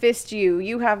want to fist you.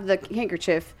 You have the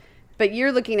handkerchief, but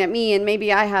you're looking at me, and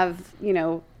maybe I have,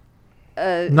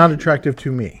 Not attractive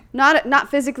to me. not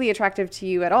physically attractive to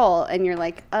you at all, and you're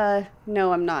like,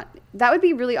 no, I'm not. That would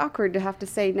be really awkward to have to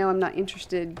say, no, I'm not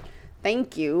interested.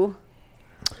 Thank you.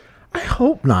 I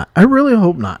hope not. I really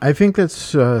hope not. I think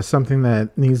that's something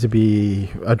that needs to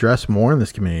be addressed more in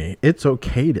this community. It's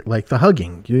okay to, like the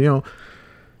hugging.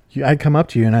 I come up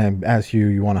to you and I ask you,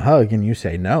 you want to hug, and you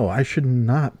say no. I should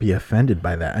not be offended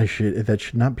by that. That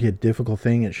should not be a difficult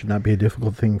thing. It should not be a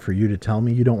difficult thing for you to tell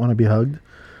me you don't want to be hugged.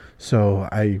 So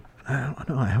I don't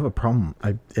know. I have a problem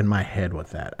in my head with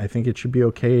that. I think it should be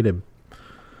okay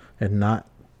and not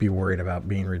be worried about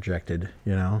being rejected.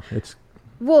 It's.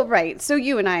 Well, right. So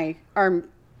you and I are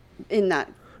in that.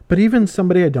 But even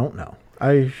somebody I don't know,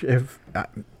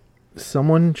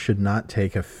 someone should not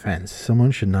take offense. Someone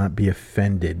should not be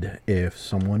offended if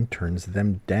someone turns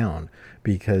them down,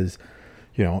 because,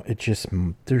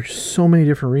 there's so many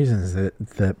different reasons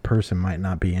that person might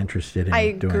not be interested in.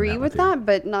 I doing agree that with that,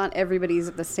 but not everybody's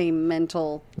of the same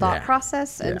mental thought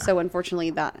process, and so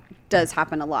unfortunately that does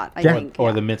happen a lot. I think,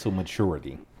 or the mental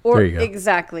maturity. There you go.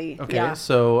 Exactly. Okay, yeah.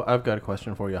 so I've got a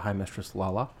question for you. Hi, Mistress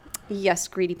Lala. Yes,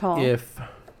 Greedy Paul. If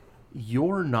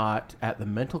you're not at the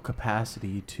mental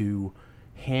capacity to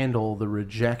handle the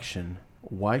rejection,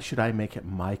 why should I make it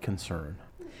my concern?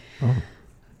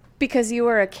 Because you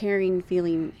are a caring,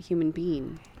 feeling human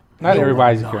being. Not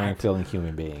everybody's a caring, feeling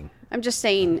human being. I'm just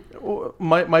saying.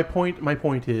 My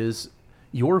point is,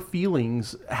 your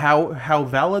feelings, how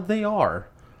valid they are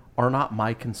not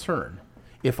my concern.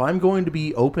 If I'm going to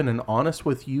be open and honest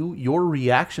with you, your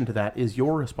reaction to that is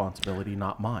your responsibility,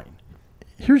 not mine.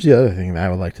 Here's the other thing that I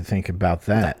would like to think about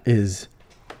that is,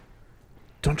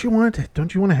 don't you want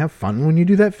to have fun when you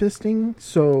do that fisting?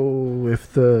 So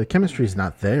if the chemistry is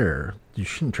not there, you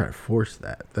shouldn't try to force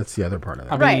that. That's the other part of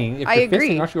that. I mean, if I you're agree.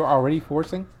 fisting, aren't you already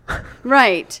forcing?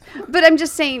 Right. But I'm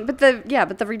just saying, but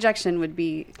the rejection would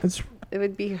be, it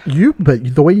would be.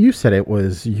 But the way you said it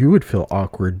was, you would feel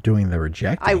awkward doing the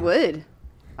rejecting.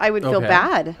 I would feel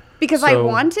bad because I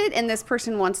want it and this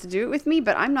person wants to do it with me,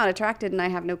 but I'm not attracted and I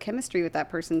have no chemistry with that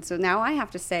person. So now I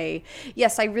have to say,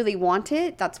 yes, I really want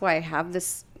it. That's why I have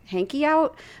this hanky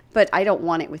out, but I don't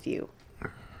want it with you.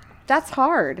 That's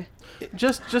hard.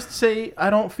 Just say, I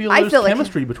don't feel there's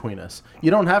chemistry between us. You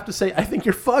don't have to say, I think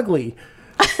you're fugly.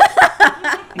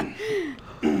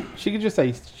 She could just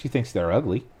say she thinks they're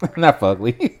ugly, not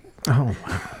fugly. Oh,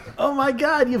 oh my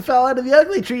God, you fell out of the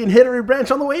ugly tree and hit every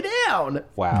branch on the way down.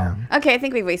 Wow. Yeah. Okay, I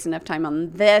think we've wasted enough time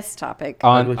on this topic.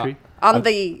 Ugly tree? On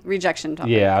the rejection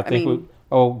topic. Yeah, I think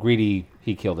Greedy,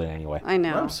 he killed it anyway. I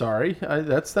know. I'm sorry.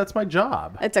 That's my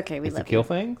job. It's okay. We Is love to kill you.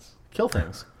 things? Kill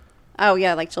things. Oh,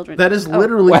 yeah, like children. That is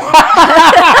literally...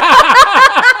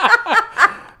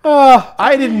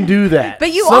 I didn't do that.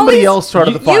 But Somebody else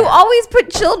started the fire. You always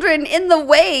put children in the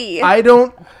way. I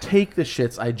don't take the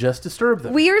shits. I just disturb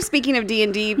them. We are speaking of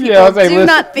D&D. People do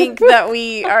not think that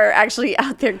we are actually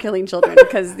out there killing children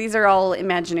because these are all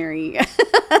imaginary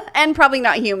and probably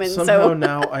not human. Somehow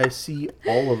now I see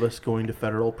all of us going to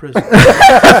federal prison.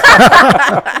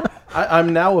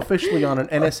 I'm now officially on an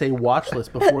NSA watch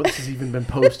list before this has even been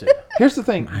posted. Here's the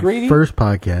thing, Greedy. First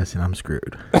podcast and I'm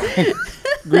screwed.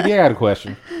 Greedy, I got a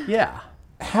question. Yeah.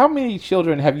 How many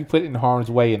children have you put in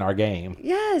harm's way in our game?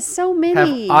 Yes, so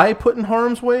many. Have I put in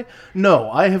harm's way?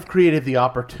 No, I have created the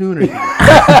opportunity. Who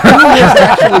has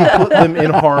actually put them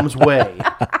in harm's way?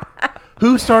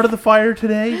 Who started the fire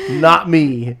today? Not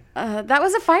me. That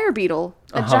was a fire beetle.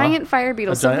 A giant fire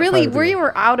beetle. So really, we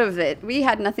were out of it. We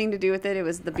had nothing to do with it. It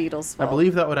was the beetle's fault. I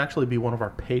believe that would actually be one of our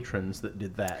patrons that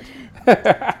did that.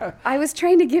 I was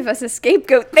trying to give us a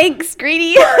scapegoat. Thanks,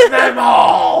 Greedy. Burn them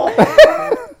all!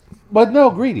 But no,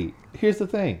 Greedy, here's the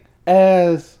thing.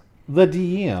 As the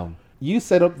DM, you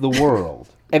set up the world.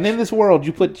 And in this world,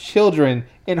 you put children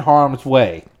in harm's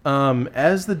way.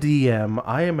 As the DM,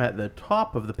 I am at the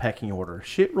top of the pecking order.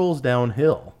 Shit rolls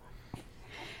downhill.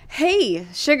 Hey,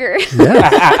 Sugar.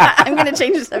 Yeah. I'm going to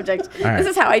change the subject. Right. This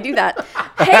is how I do that.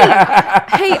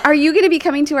 Hey, are you going to be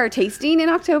coming to our tasting in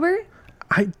October?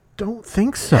 I don't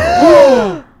think so.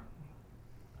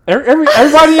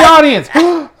 Everybody in the audience.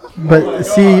 But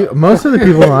see, most of the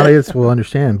people in the audience will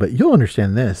understand, but you'll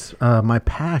understand this. My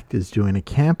pact is doing a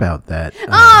camp out that.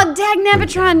 Oh,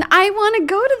 Dagnavitron. I want to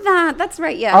go to that. That's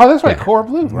right, yeah. Oh, that's right. Core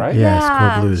Blue, right? Yes,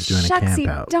 Core Blue is doing a Shucksy camp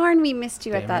out. Darn, we missed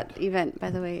you at that event, by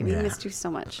the way. We missed you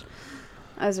so much.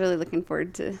 I was really looking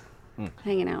forward to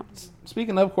hanging out.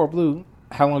 Speaking of Core Blue,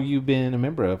 how long have you been a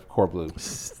member of Core Blue?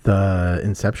 The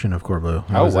inception of Core Blue.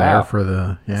 I Oh, was wow. there for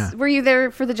the, Were you there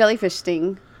for the jellyfish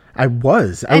sting? I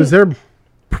was there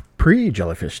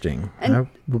pre-jellyfish sting.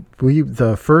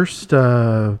 The first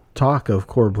talk of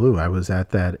Core Blue, I was at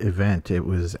that event. It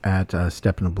was at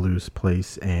Step in the Blues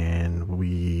place, and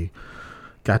we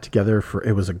got together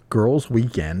it was a girls'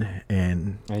 weekend,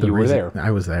 and you were there.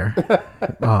 I was there,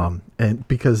 and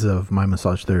because of my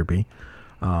massage therapy,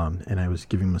 And I was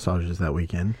giving massages that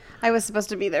weekend. I was supposed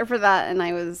to be there for that, and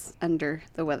I was under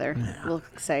the weather, we'll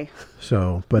say.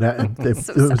 So, but it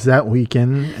So was that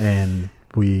weekend, and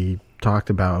we talked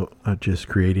about just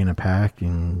creating a pack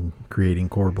and creating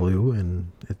Core Blue,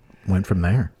 and it went from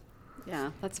there.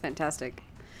 Yeah, that's fantastic.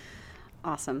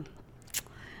 Awesome.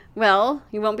 Well,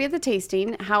 you won't be at the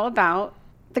tasting. How about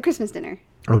the Christmas dinner?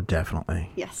 Oh, definitely.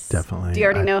 Yes. Definitely. Do you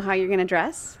already know how you're going to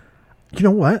dress? You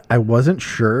know what? I wasn't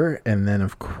sure, and then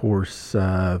of course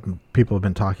people have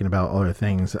been talking about other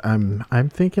things. I'm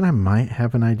thinking I might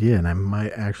have an idea, and I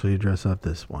might actually dress up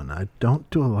this one. I don't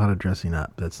do a lot of dressing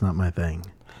up. That's not my thing.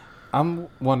 I'm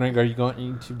wondering, are you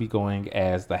going to be going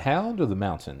as the Hound or the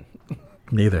Mountain?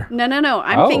 Neither. No.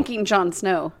 I'm thinking Jon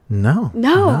Snow.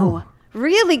 No.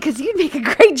 Really? Because you'd make a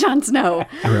great Jon Snow.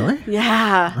 Really?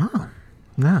 Yeah.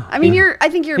 No. I mean, I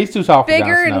think you're he's too tall for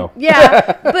bigger. Jon Snow.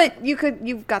 Yeah, but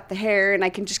you've got the hair, and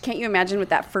can't you imagine with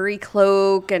that furry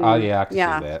cloak? And Oh, yeah, I can see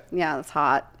that. Yeah, that's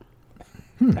hot.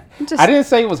 I didn't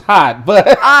say it was hot, but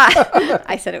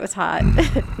I said it was hot.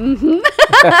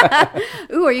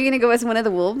 Ooh, are you going to go as one of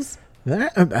the wolves?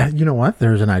 You know what?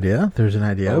 There's an idea.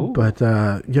 Oh. But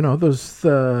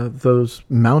those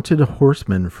mounted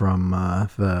horsemen from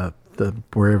the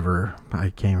wherever, I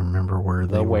can't remember where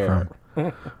they were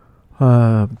from.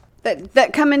 That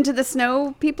come into the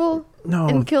snow people? No.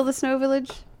 And kill the snow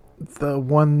village? The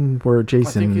one where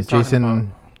Jason Momoa.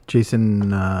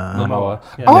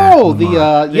 Yeah. Oh,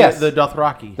 Yes, the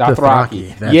Dothraki.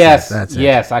 Dothraki. That's Yes, it, that's it.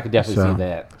 yes, I could definitely see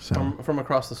that. From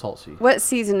across the salt sea. What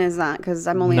season is that? Because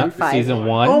I'm only Not on 5. season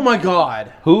 1. Oh my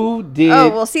God! Who did? Oh,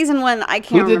 well, season 1, I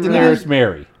can't who did remember. Daenerys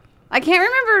marry? I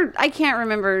can't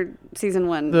remember season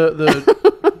 1.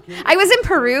 The I was in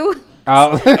Peru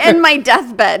Oh. in my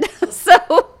deathbed, so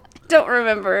I don't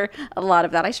remember a lot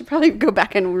of that. I should probably go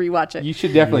back and rewatch it. You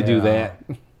should definitely do that.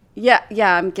 Yeah,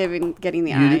 I'm getting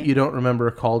the eye. you don't remember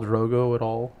Khal Drogo at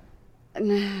all?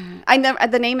 I never.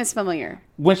 The name is familiar.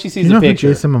 When she sees You the know who picture,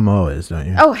 Jason Momoa is, don't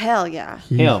you? Oh hell yeah,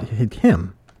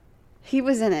 Him. he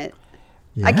was in it.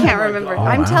 Yeah. I can't remember. Oh,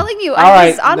 I'm wow. telling you, all I right,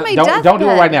 was on my don't deathbed. do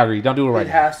it right now, Greg. Don't do it right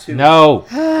now. has to. No.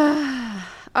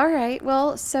 All right.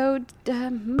 Well, so.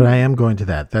 But I am going to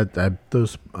that.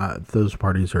 Those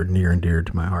parties are near and dear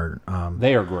to my heart.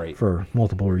 They are great. For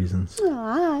multiple reasons.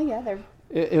 Yeah, they're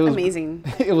It was amazing.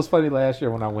 It was funny last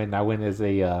year when I went. I went as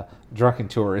a drunken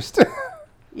tourist.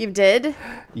 You did?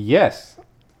 Yes,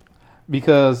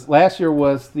 because last year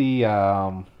was the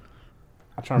I'm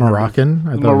trying to Moroccan?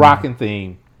 remember, the Moroccan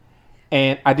theme,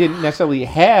 and I didn't necessarily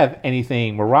have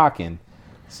anything Moroccan.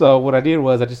 So what I did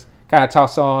was I just kind of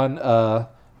tossed on a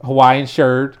Hawaiian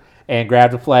shirt and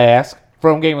grabbed a flask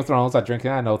from Game of Thrones. I drink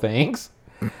and I know things,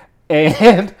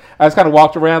 and I just kind of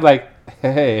walked around like,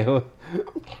 hey.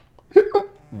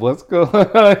 What's going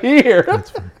on here?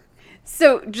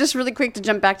 So, just really quick to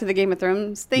jump back to the Game of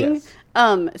Thrones thing.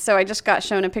 Yes. So I just got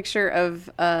shown a picture of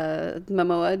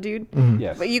Momoa dude.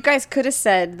 Yes. But you guys could have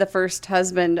said the first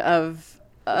husband of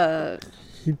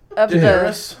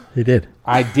Daenerys. He did.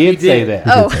 I did say that.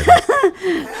 Oh,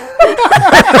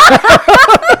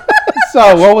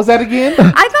 So what was that again?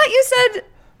 I thought you said.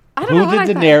 I don't know Who what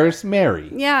did I thought. Daenerys marry?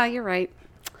 Yeah, you're right.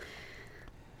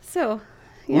 So,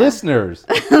 yeah. Listeners,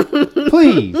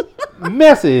 please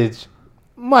message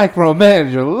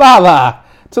micromanager Lala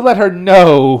to let her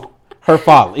know her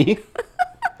folly.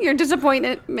 Your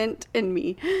disappointment in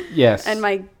me. Yes. And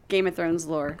my Game of Thrones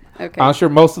lore. Okay. I'm sure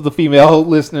most of the female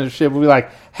listenership will be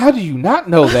like, how do you not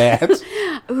know that?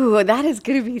 Ooh, that is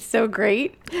going to be so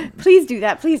great. Please do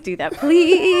that. Please do that.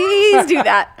 Please do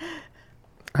that.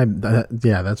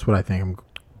 Yeah, that's what I think I'm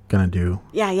gonna do.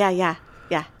 Yeah.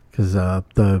 Because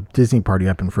the Disney party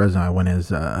up in Fresno, I went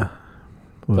as what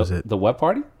was it? The what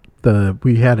party?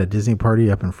 We had a Disney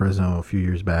party up in Fresno a few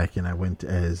years back, and I went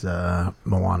as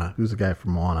Moana. Who's the guy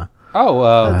from Moana?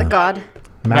 Oh, The god.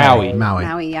 Maui.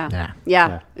 Maui,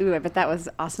 yeah. Ooh, but that was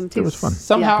awesome too. It was fun.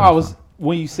 Somehow Yeah. I was,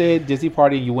 when you said Disney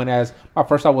party, you went as, my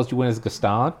first thought was you went as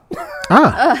Gaston.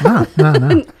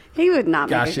 No. He would not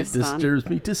Gosh, make a it Gaston. disturbs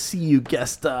me to see you,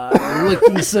 Gaston,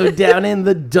 looking so down in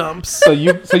the dumps. So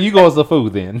you go as the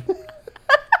food then.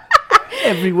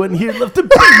 Everyone here loved to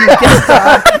bring you,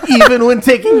 Gaston, even when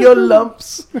taking your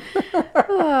lumps.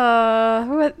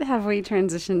 What have we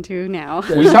transitioned to now?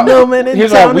 There's no man in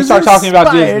here's town how we as start talking about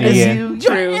inspired Disney. as And you.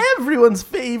 True. You're everyone's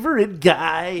favorite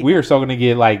guy. we are so going to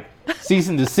get like cease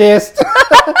and desist.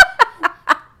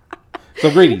 So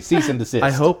greedy, cease and desist.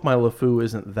 I hope my LeFou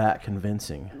isn't that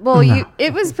convincing. Well,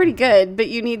 it was pretty good, but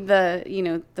you need the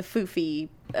foofy,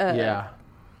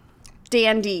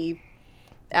 dandy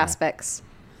aspects.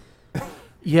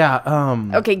 Yeah.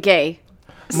 Okay, gay.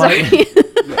 My- Sorry.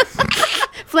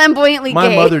 Flamboyantly My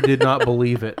gay. mother did not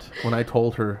believe it when I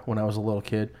told her when I was a little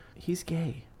kid. He's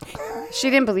gay. She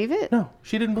didn't believe it? No,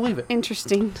 she didn't believe it.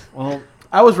 Interesting. Well,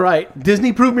 I was right.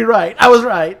 Disney proved me right. I was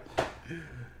right.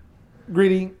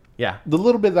 Greedy, Yeah. the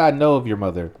little bit that I know of your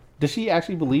mother, does she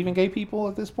actually believe in gay people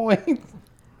at this point?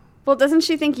 Well, doesn't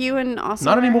she think you and Austin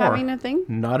Not are anymore. having a thing?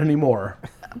 Not anymore.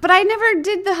 But I never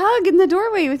did the hug in the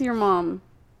doorway with your mom.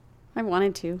 I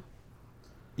wanted to.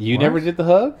 You never did the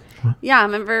hug? Yeah, I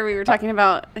remember we were talking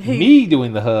about Me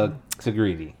doing the hug to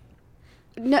Greedy.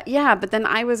 No, yeah, but then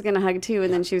I was gonna hug too,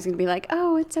 and then she was gonna be like,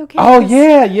 "Oh, it's okay." Oh, 'cause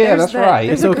yeah, there's that's the- right.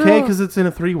 there's It's a okay girl." because it's in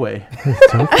a three-way.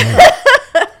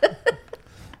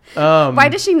 Why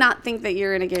does she not think that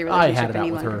you're in a gay I relationship had it out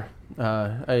any with longer?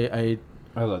 her.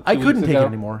 Hold on, I 2 couldn't weeks take it ago?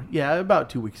 anymore. Yeah, about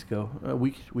 2 weeks ago. A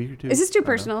week or two. Is this too I don't know.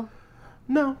 personal?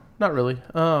 No, not really.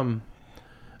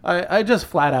 I just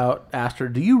flat out asked her,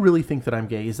 "Do you really think that I'm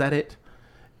gay? Is that it?"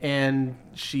 And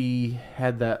she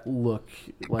had that look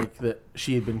like that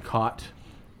she had been caught,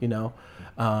 you know.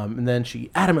 And then she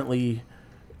adamantly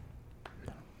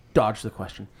dodged the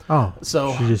question. Oh,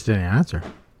 So- she just didn't answer.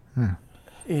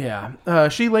 Yeah.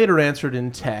 She later answered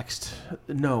in text,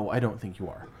 "No, I don't think you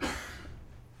are."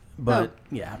 But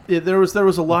yeah, there was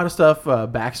a lot of stuff,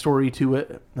 backstory to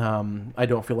it. I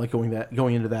don't feel like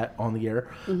going into that on the air,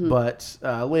 but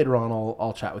later on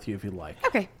I'll chat with you if you'd like.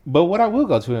 Okay. But what I will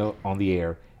go to on the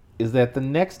air is that the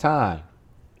next time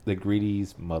the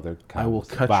Greedy's mother comes I will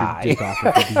cut by, your dick off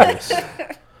if you do this.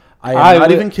 I am I not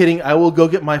will- even kidding. I will go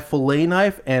get my fillet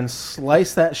knife and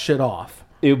slice that shit off.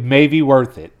 it may be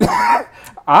worth it.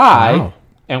 I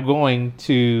am going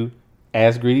to,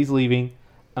 as Greedy's leaving,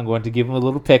 I'm going to give him a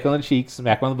little peck on the cheek,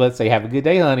 smack him on the butt, say, "Have a good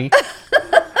day, honey."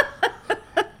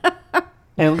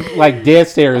 And like dead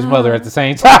stare his mother at the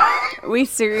same time. We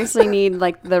seriously need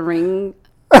like the ring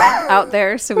out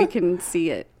there so we can see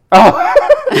it.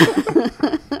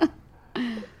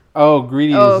 Oh,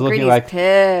 Greedy Oh, is looking Greedy's like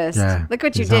pissed. Yeah, Look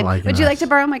what you he's not did. liking Would you like us. to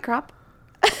borrow my crop?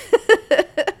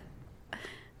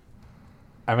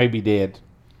 I may be dead.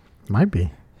 Might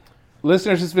be.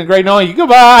 Listeners, it's been great knowing you.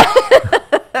 Goodbye.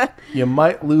 You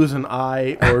might lose an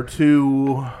eye or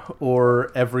two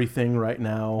or everything right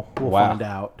now. We'll Wow. find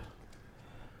out.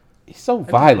 He's so I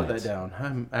just violent. Put that down.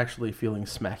 I'm actually feeling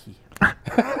smacky.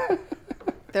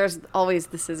 There's always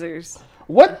the scissors.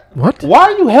 What? What? Why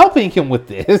are you helping him with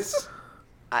this?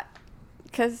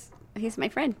 Because he's my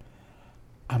friend.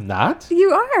 I'm not.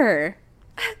 You are.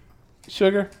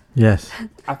 Sugar, Yes.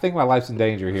 I think my life's in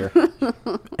danger here.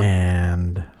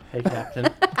 And Hey, Captain.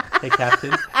 Hey,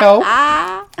 Captain. Help.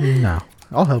 no,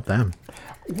 I'll help them.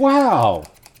 Wow.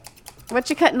 What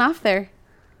you cutting off there?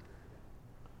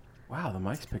 Wow, the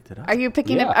mic's picked it up. Are you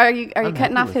picking Yeah. up? Are you I'm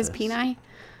cutting happy off with his this. peni?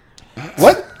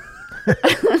 What?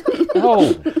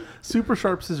 Oh, Super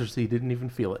sharp scissors, so you didn't even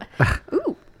feel it.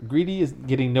 Ooh. Greedy is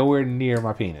getting nowhere near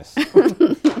my penis.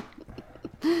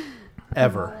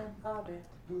 Ever.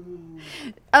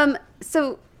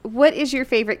 So what is your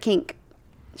favorite kink,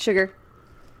 Sugar?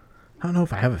 I don't know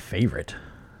if I have a favorite.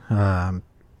 Yeah,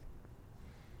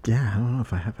 I don't know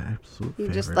if I have an absolute You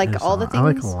favorite. just like There's all the I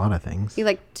like a things? lot of things. You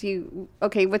like to?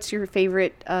 Okay, what's your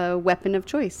favorite weapon of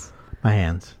choice? My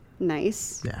hands.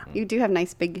 Nice. Yeah. You do have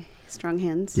nice, big, strong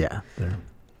hands. Yeah, they're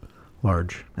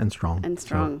large and strong. And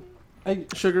strong. Hey,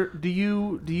 Sugar, do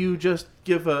you just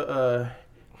give a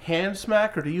hand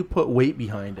smack or do you put weight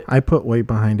behind it? I put weight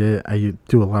behind it. I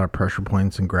do a lot of pressure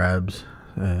points and grabs.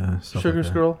 Stuff Sugar like that.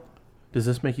 Squirrel, does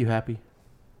this make you happy?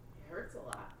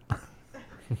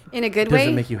 In a good Does way.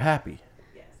 it make you happy?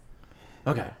 Yes.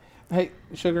 Okay. Hey,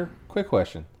 Sugar, quick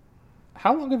question.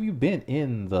 How long have you been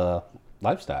in the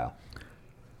lifestyle?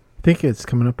 I think it's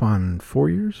coming up on 4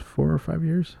 years, 4 or 5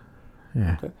 years.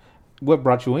 Yeah. Okay. What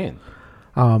brought you in?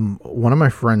 One of my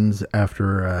friends,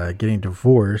 after getting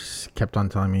divorced, kept on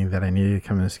telling me that I needed to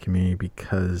come in this community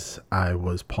because I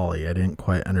was poly. I didn't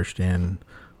quite understand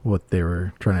what they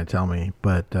were trying to tell me,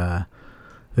 but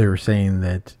they were saying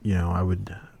that, I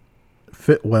would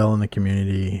fit well in the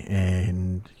community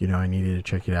and, I needed to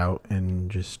check it out and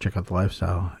just check out the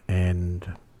lifestyle.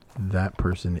 And that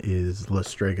person is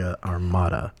Lestrega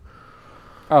Armada.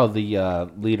 Oh, the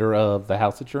leader of the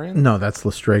house that you're in? No, that's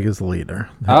Lestrega's leader.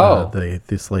 Oh.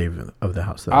 The slave of the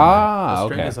house. That I'm in. Ah,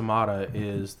 okay. Lestrega Zamata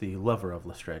is the lover of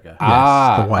Lestrega.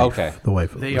 Ah, the wife. okay. The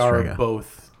wife of They Lestrega. are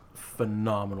both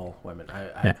phenomenal women. I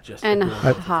Yeah. just and adore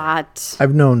them. hot.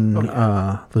 I've known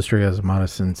yeah. Lestrega Zamata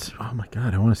since, oh my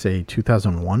God, I want to say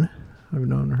 2001. I've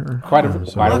known her. Quite a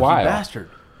Lucky while. bastard.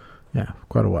 Yeah,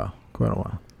 quite a while. Quite a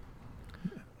while.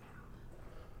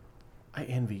 I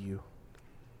envy you.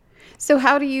 So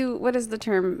what is the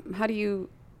term? How do you,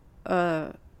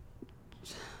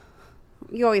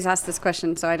 You always ask this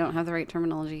question, so I don't have the right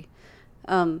terminology.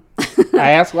 I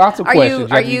ask lots of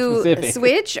questions. Are have to be you specific.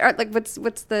 switch? Or like what's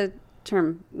the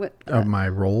term? What My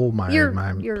role, your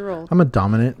role? I'm a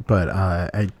dominant,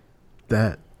 but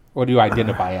What do you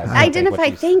identify as?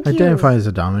 Identify. Thank you. identify as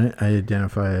a dominant. I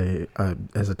identify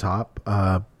as a top,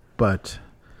 but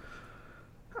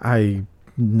I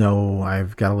know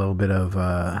I've got a little bit of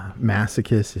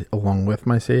masochist along with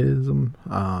my sadism,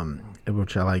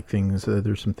 which I like things.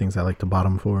 There's some things I like to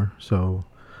bottom for. So,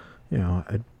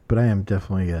 but I am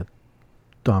definitely a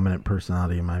dominant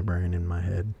personality in my brain, in my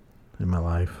head, in my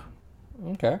life.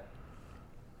 Okay.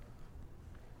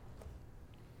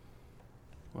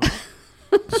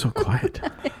 So quiet.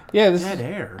 Yeah, Dead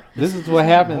air. This is what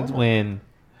happens when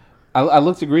I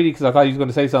looked at Greedy because I thought he was going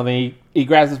to say something. He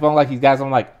grabs his phone like he's got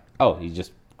something like, oh, he's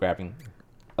just grabbing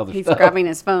other He's stuff. grabbing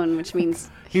his phone, which means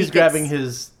He's grabbing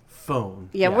his phone.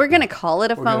 Yeah, we're gonna call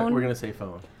it a phone. We're gonna say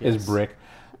phone. It's brick.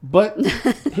 But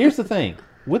here's the thing: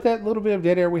 with that little bit of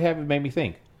dead air we have, it made me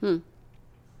think.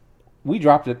 We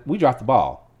dropped it. We dropped the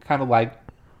ball, kind of like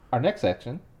our next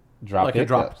section. Like a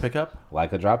drop pickup.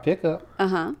 Like a drop pickup.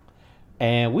 Uh-huh.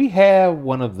 And we have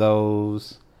one of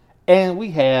those, and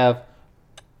we have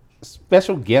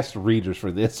special guest readers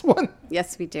for this one.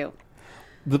 Yes, we do.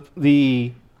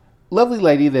 The lovely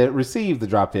lady that received the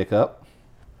drop pickup,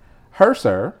 her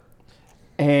sir,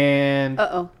 and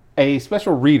a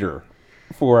special reader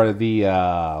for the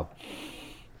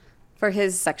for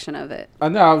his section of it.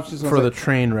 no, I was just gonna For say, the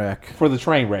train wreck. for the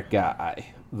train wreck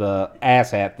guy, the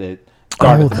asshat that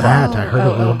Oh, that. I heard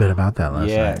a little bit about that last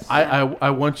Yes. night. I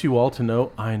want you all to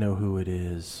know I know who it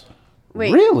is.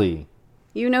 Wait, Really?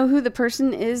 you know who the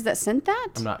person is that sent that?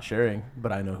 I'm not sharing,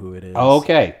 but I know who it is. Oh,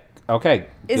 okay. Okay.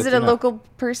 Is Good it to a know. local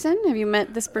person? Have you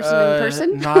met this person in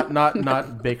person?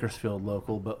 Not Bakersfield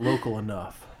local, but local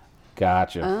enough.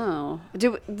 Gotcha. Oh,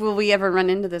 will we ever run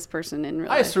into this person in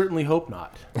real I life? certainly hope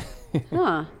not.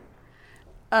 Huh.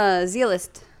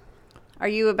 Zealist, are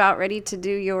you about ready to do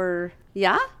your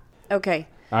yeah? Okay.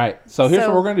 All right. So here's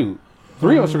what we're gonna do.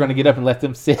 Three of us are gonna get up and let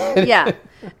them sit. Yeah.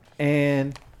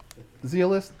 And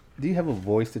Zealist, do you have a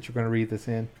voice that you're gonna read this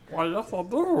in? Why, yes, I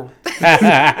do.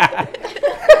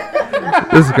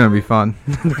 This is going to be fun.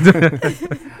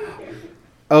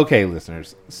 Okay,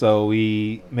 listeners. So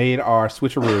we made our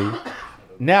switcheroo.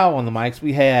 Now on the mics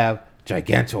we have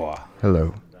Gigantor.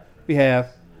 Hello. We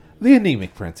have the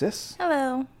Anemic Princess.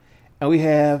 Hello. And we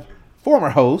have former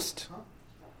host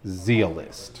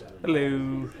Zealist.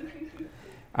 Hello.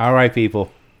 All right,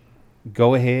 people.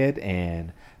 Go ahead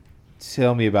and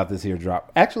tell me about this here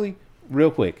drop. Actually,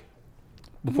 real quick,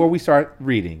 before we start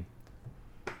reading,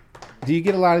 do you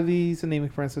get a lot of these,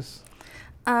 Anemic Princess?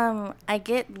 I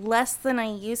get less than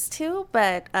I used to,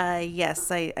 but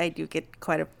yes, I do get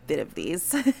quite a bit of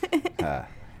these.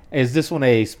 Is this one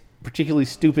a particularly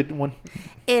stupid one?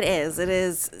 It is. It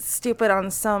is stupid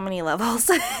on so many levels.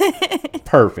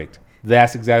 Perfect.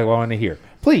 That's exactly what I want to hear.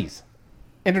 Please,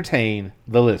 entertain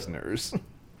the listeners.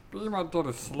 Be my dirty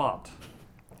slut.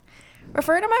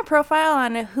 Refer to my profile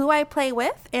on who I play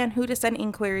with and who to send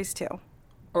inquiries to.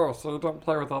 Oh, so you don't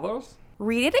play with others?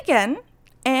 Read it again,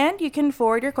 and you can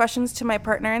forward your questions to my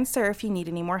partner and Sir if you need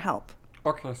any more help.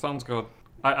 Okay, sounds good.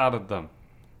 I added them.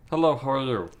 Hello, how are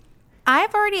you?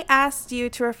 I've already asked you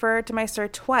to refer to my Sir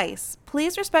twice.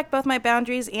 Please respect both my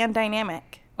boundaries and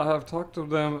dynamic. I have talked to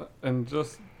them and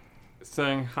just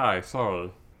saying hi,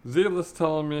 sorry. Zeal is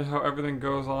telling me how everything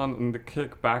goes on in the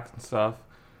kickbacks and stuff,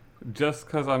 just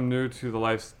because I'm new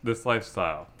to this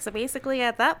lifestyle. So basically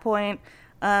at that point,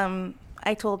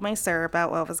 I told my Sir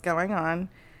about what was going on,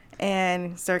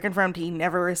 and Sir confirmed he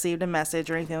never received a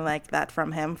message or anything like that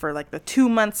from him for like the 2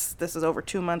 months. This is over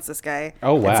 2 months, this guy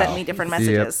had sent me different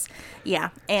messages. Yeah,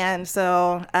 and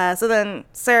so then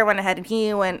Sir went ahead and he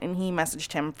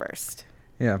messaged him first.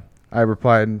 Yeah. I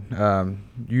replied,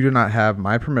 you do not have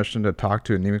my permission to talk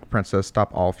to Anemic Princess.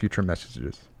 Stop all future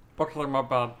messages. Okay, my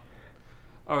bad.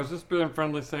 I was just being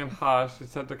friendly saying hi. She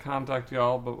said to contact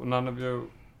y'all, but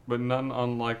none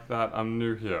unlike that. I'm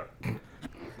new here.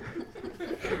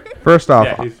 First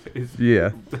off,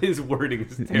 his wording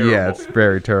is terrible. Yeah, it's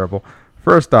very terrible.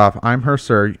 First off, I'm her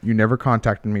sir. You never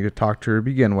contacted me to talk to her to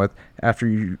begin with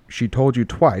after she told you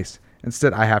twice.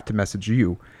 Instead, I have to message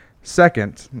you.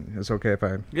 Second, it's okay if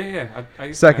I...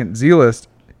 I Second, Zealist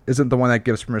isn't the one that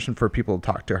gives permission for people to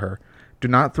talk to her. Do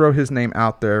not throw his name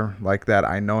out there like that.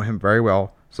 I know him very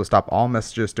well, so stop all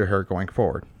messages to her going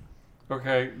forward.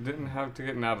 Okay, didn't have to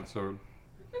get an attitude.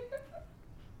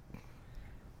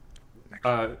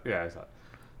 I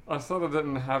said I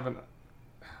didn't have an...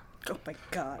 Oh my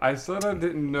god. I said I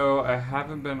didn't know. I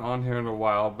haven't been on here in a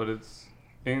while, but it's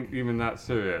ain't even that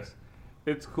serious.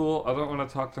 It's cool. I don't want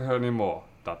to talk to her anymore. ...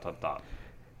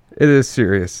 It is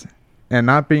serious. And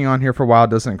not being on here for a while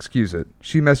doesn't excuse it.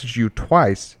 She messaged you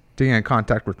twice to get in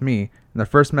contact with me, and the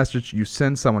first message you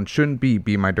send someone shouldn't be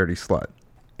my dirty slut.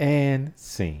 And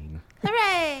scene.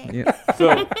 Hooray! Yeah.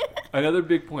 So, another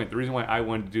big point, the reason why I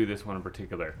wanted to do this one in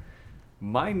particular,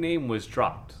 my name was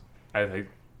dropped, as I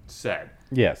said.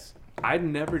 Yes. I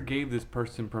never gave this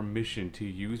person permission to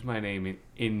use my name in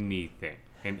anything,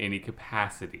 in any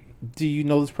capacity. Do you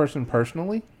know this person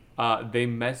personally? They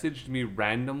messaged me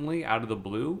randomly out of the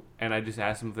blue, and I just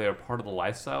asked them if they were part of the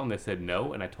lifestyle, and they said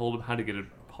no, and I told them how to get a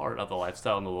part of the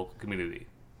lifestyle in the local community.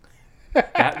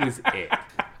 That was it.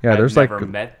 Yeah, there's I've never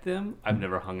met them. I've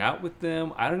never hung out with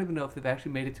them. I don't even know if they've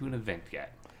actually made it to an event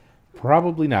yet.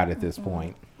 Probably not at this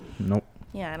point. Nope.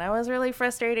 Yeah, and I was really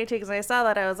frustrated too because I saw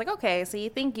that. I was like, okay, so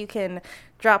you think you can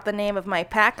drop the name of my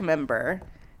pack member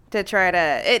to try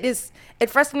to... It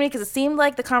frustrated me because it seemed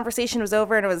like the conversation was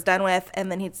over and it was done with, and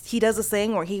then he does this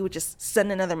thing where he would just send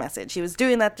another message. He was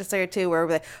doing that just there too, where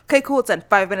we're like, okay, cool, it's done.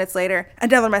 5 minutes later,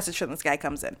 another message from this guy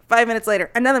comes in. 5 minutes later,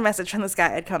 another message from this guy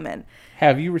had come in.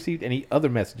 Have you received any other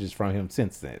messages from him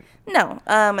since then? No,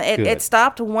 it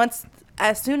stopped once.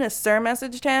 As soon as Sir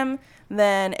messaged him,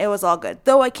 then it was all good.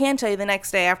 Though I can tell you the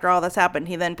next day after all this happened,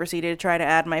 he then proceeded to try to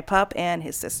add my pup and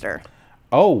his sister.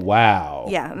 Oh, wow.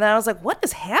 Yeah, and I was like, what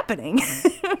is happening?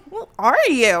 Who are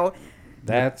you?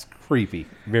 That's creepy.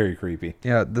 Very creepy.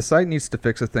 Yeah, the site needs to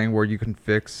fix a thing where you can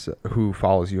fix who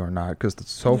follows you or not, because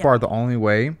so far the only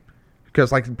way,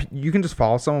 because like you can just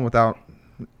follow someone without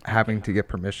having to get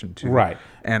permission to. Right.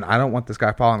 And I don't want this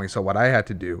guy following me, so what I had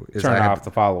to do is turn off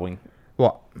the following.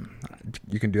 Well,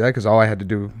 you can do that because all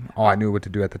I knew what to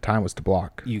do at the time was to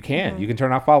block. You can. You can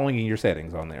turn off following in your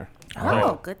settings on there.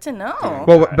 Oh, good to know.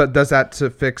 Well, but does that to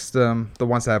fix the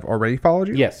ones that have already followed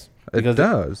you? Yes. It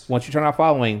does. Once you turn off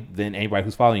following, then anybody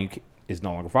who's following you is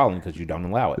no longer following because you don't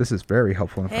allow it. This is very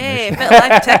helpful information. Hey,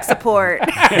 FitLife tech support.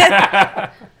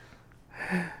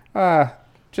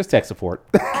 Just tech support.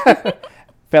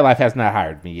 FetLife has not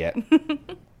hired me yet.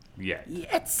 Yet.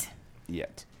 It's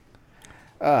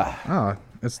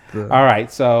the... All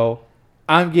right, so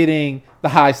I'm getting the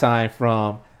high sign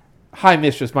from High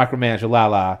Mistress Micromanager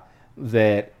Lala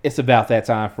that it's about that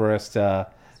time for us to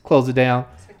close it down.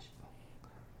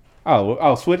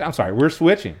 Oh, switch. I'm sorry, we're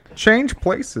switching. Change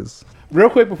places.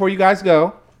 Real quick before you guys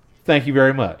go, thank you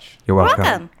very much. You're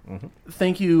welcome. Mm-hmm.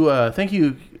 Thank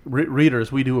you,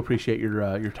 readers. We do appreciate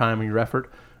your time and your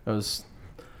effort. It was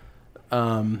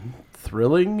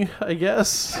thrilling, I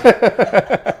guess.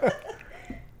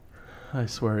 I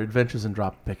swear, adventures and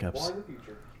drop pickups.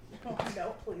 Oh,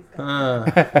 no, please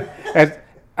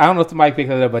I don't know if the mic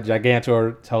picked it up, but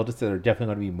Gigantor told us that there are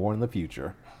definitely going to be more in the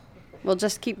future. We'll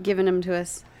just keep giving them to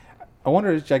us. I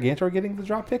wonder, is Gigantor getting the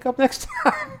drop pickup next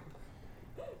time?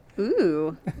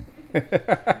 Ooh.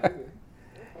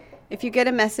 If you get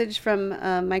a message from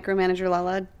Micromanager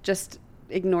Lala, just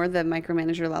ignore the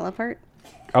Micromanager Lala part.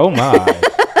 Oh, my.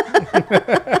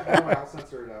 I'll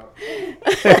censor it out.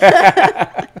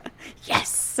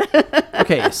 Yes.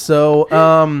 Okay,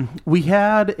 so we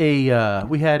had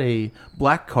a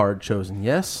black card chosen.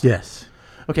 Yes. Yes.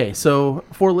 Okay, so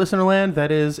for Listenerland,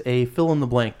 that is a fill in the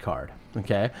blank card.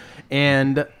 Okay,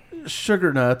 and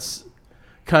Sugar Nuts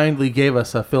kindly gave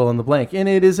us a fill in the blank, and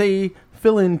it is a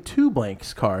fill in 2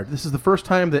 blanks card. This is the first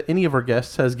time that any of our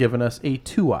guests has given us a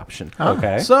 2 option.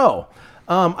 Okay. So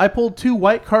I pulled 2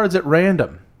 white cards at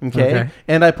random. Okay,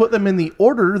 and I put them in the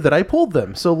order that I pulled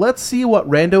them. So let's see what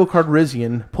Rando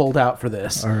Cardrissian pulled out for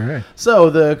this. All right.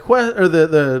 So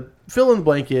the fill in the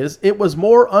blank is, it was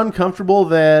more uncomfortable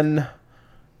than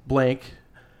blank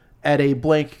at a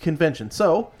blank convention.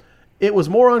 So it was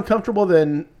more uncomfortable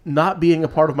than not being a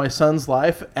part of my son's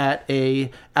life at a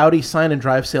Audi sign and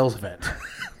drive sales event.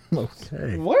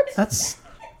 Okay. What? That's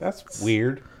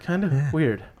weird. Kind of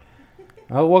weird.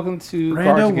 Oh, welcome to Cards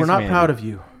Rando, Against we're not Humanity. proud of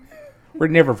you. We're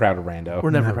never proud of Rando. We're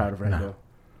never proud of Rando.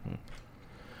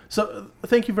 So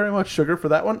thank you very much, Sugar, for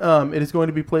that one. It is going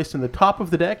to be placed in the top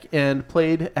of the deck and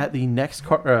played at the next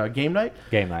game night.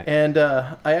 Game night. And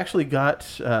I actually got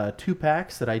 2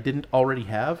 packs that I didn't already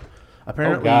have.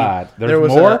 Apparently, God. there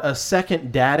was more? a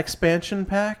second Dad expansion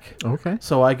pack. Okay.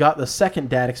 So I got the second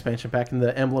Dad expansion pack, and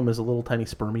the emblem is a little tiny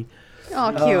spermy.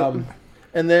 Oh, cute.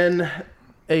 And then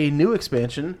a new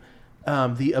expansion,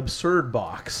 the Absurd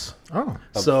Box. Oh.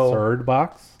 Absurd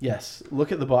box? Yes.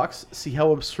 Look at the box. See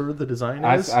how absurd the design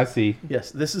is? I see.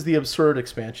 Yes, this is the Absurd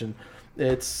expansion.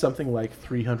 It's something like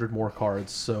 300 more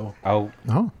cards, so... Oh.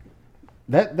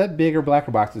 That bigger,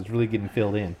 blacker box is really getting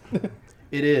filled in.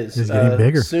 It is. It's getting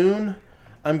bigger. Soon,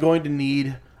 I'm going to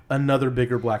need another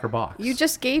bigger, blacker box. You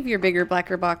just gave your bigger,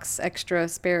 blacker box extra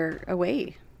spare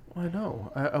away. I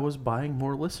know. I was buying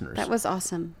more listeners. That was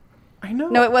awesome. I know.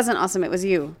 No, it wasn't awesome. It was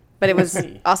you. But it was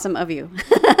awesome of you.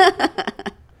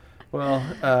 Well,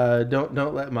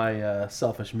 don't let my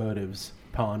selfish motives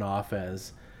pawn off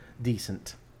as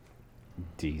decent.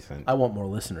 Decent. I want more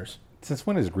listeners. Since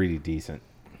when is Greedy decent?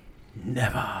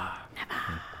 Never.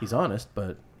 He's honest,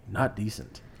 but not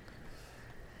decent.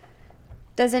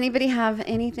 Does anybody have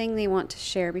anything they want to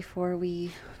share before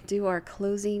we do our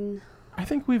closing? I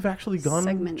think we've actually gone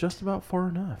segment? just about far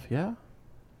enough, yeah?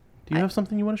 Do you have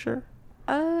something you want to share?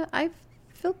 I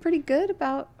feel pretty good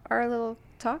about our little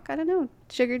talk. I don't know.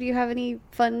 Sugar, do you have any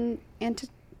fun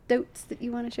antidotes that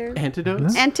you want to share?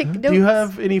 Antidotes? Antidotes. Do you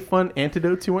have any fun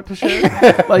antidotes you want to share?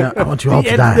 No, I want you all the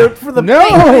to die. antidote for the No!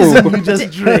 poison you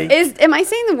just drank. Am I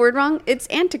saying the word wrong? It's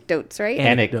anecdotes, right?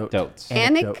 Anecdotes.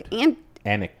 Anecdote.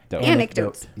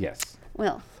 Anecdotes. Yes.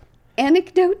 Well,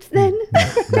 anecdotes then?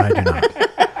 No, I do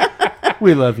not.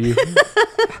 We love you.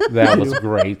 That was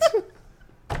great.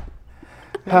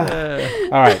 All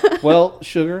right. Well,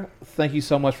 Sugar, thank you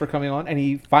so much for coming on.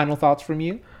 Any final thoughts from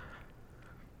you?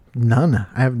 None.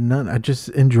 I have none. I just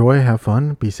enjoy, have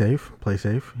fun, be safe, play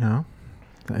safe, you know,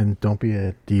 and don't be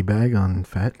a D-bag on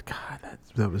Fat. God,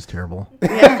 that was terrible.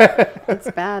 Yeah,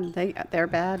 it's bad. They're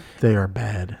bad. They are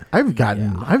bad. I've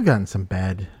gotten some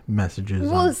bad messages.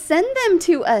 Well, send them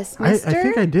to us, I mister.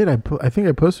 think I did. I think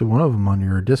I posted one of them on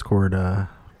your Discord. The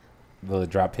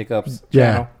Drop Pickups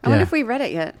Yeah. channel? I wonder if we read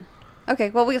it yet. Okay,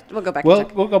 well, we'll go back Well, and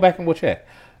check. we'll go back and we'll check.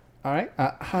 All right.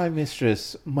 Hi,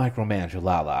 Mistress Micromanager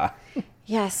Lala.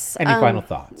 Yes. Any final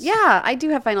thoughts? Yeah, I do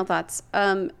have final thoughts.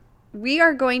 We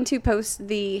are going to post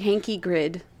the hanky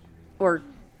grid, or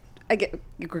I get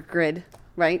grid,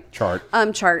 right? Chart.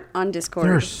 Chart on Discord.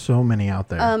 There are so many out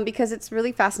there. Because it's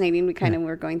really fascinating. We kind of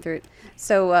were going through it.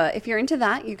 So if you're into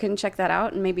that, you can check that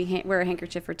out and maybe wear a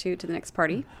handkerchief or two to the next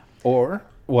party. Or,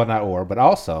 well, not or, but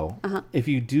also, if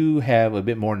you do have a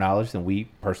bit more knowledge than we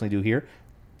personally do here,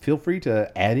 feel free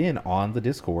to add in on the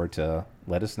Discord to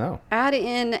let us know. Add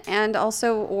in, and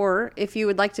also, or if you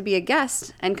would like to be a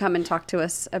guest and come and talk to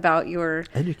us about your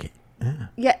Educate.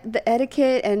 Yeah, the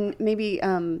etiquette and maybe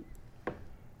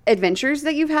adventures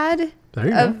that you've had There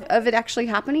you go. of it actually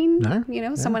happening. There, You know,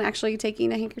 yeah. someone actually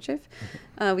taking a handkerchief.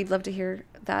 We'd love to hear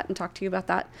that and talk to you about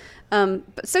that.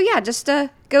 So yeah, just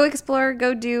go explore,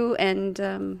 go do,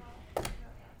 and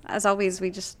as always, we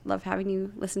just love having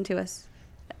you listen to us.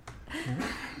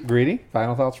 Greedy,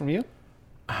 final thoughts from you?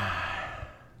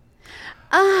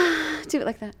 Do it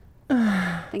like that.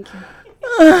 Thank you.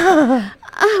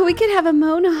 We could have a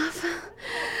moan off.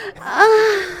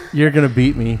 You're going to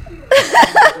beat me.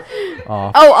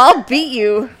 Oh, I'll beat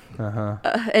you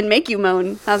and make you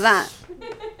moan. How's that?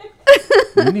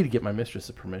 You need to get my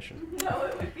mistress's permission. No,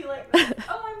 it would be like,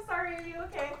 oh, I'm sorry, are you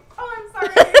okay? Oh, I'm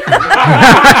sorry.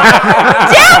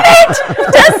 Damn it!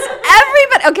 Does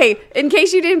everybody... Okay, in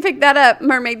case you didn't pick that up,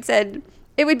 Mermaid said,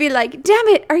 it would be like, damn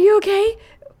it, are you okay?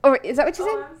 Or is that what you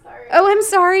said? I'm sorry. Oh, I'm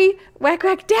sorry. Whack,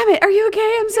 whack, damn it, are you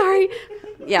okay? I'm sorry.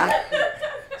 Yeah.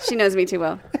 She knows me too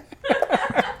well.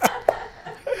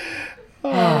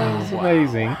 It's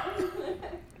amazing.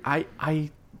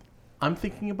 I'm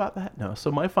thinking about that now.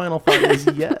 So my final thought is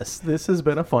yes, this has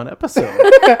been a fun episode.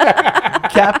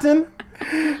 Captain,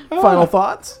 final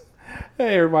thoughts?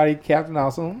 Hey, everybody. Captain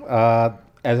Awesome.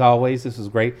 As always, this was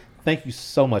great. Thank you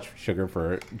so much, Sugar,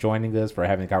 for joining us, for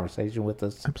having a conversation with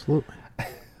us. Absolutely.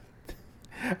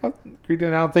 I'm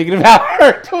thinking about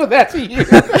her doing that to you.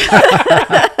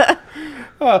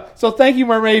 So thank you,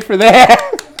 Mermaid, for that.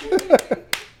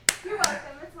 You're welcome.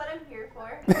 That's what I'm here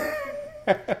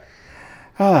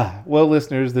for. Well,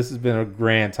 listeners, this has been a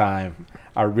grand time.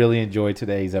 I really enjoyed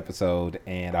today's episode,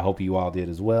 and I hope you all did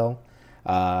as well.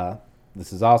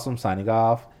 This is Awesome, signing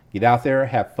off. Get out there,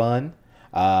 have fun.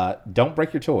 Don't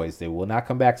break your toys. They will not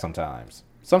come back sometimes.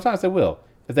 Sometimes they will.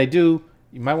 If they do,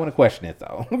 you might want to question it,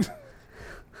 though.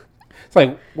 It's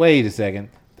like, wait a second.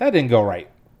 That didn't go right.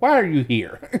 Why are you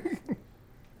here?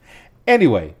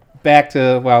 Anyway, back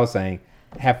to what I was saying.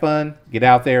 Have fun. Get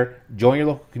out there. Join your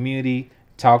local community.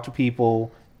 Talk to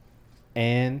people.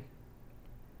 And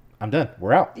I'm done.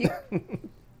 We're out.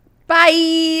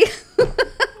 Bye.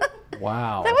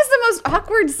 Wow. That was the most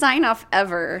awkward sign-off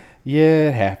ever. Yeah,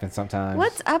 it happens sometimes.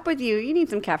 What's up with you? You need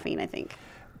some caffeine, I think.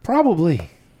 Probably.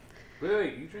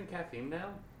 Wait, you drink caffeine now?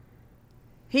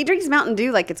 He drinks Mountain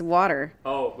Dew like it's water.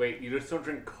 Oh, wait, you just don't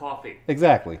drink coffee.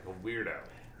 Exactly. Like a weirdo.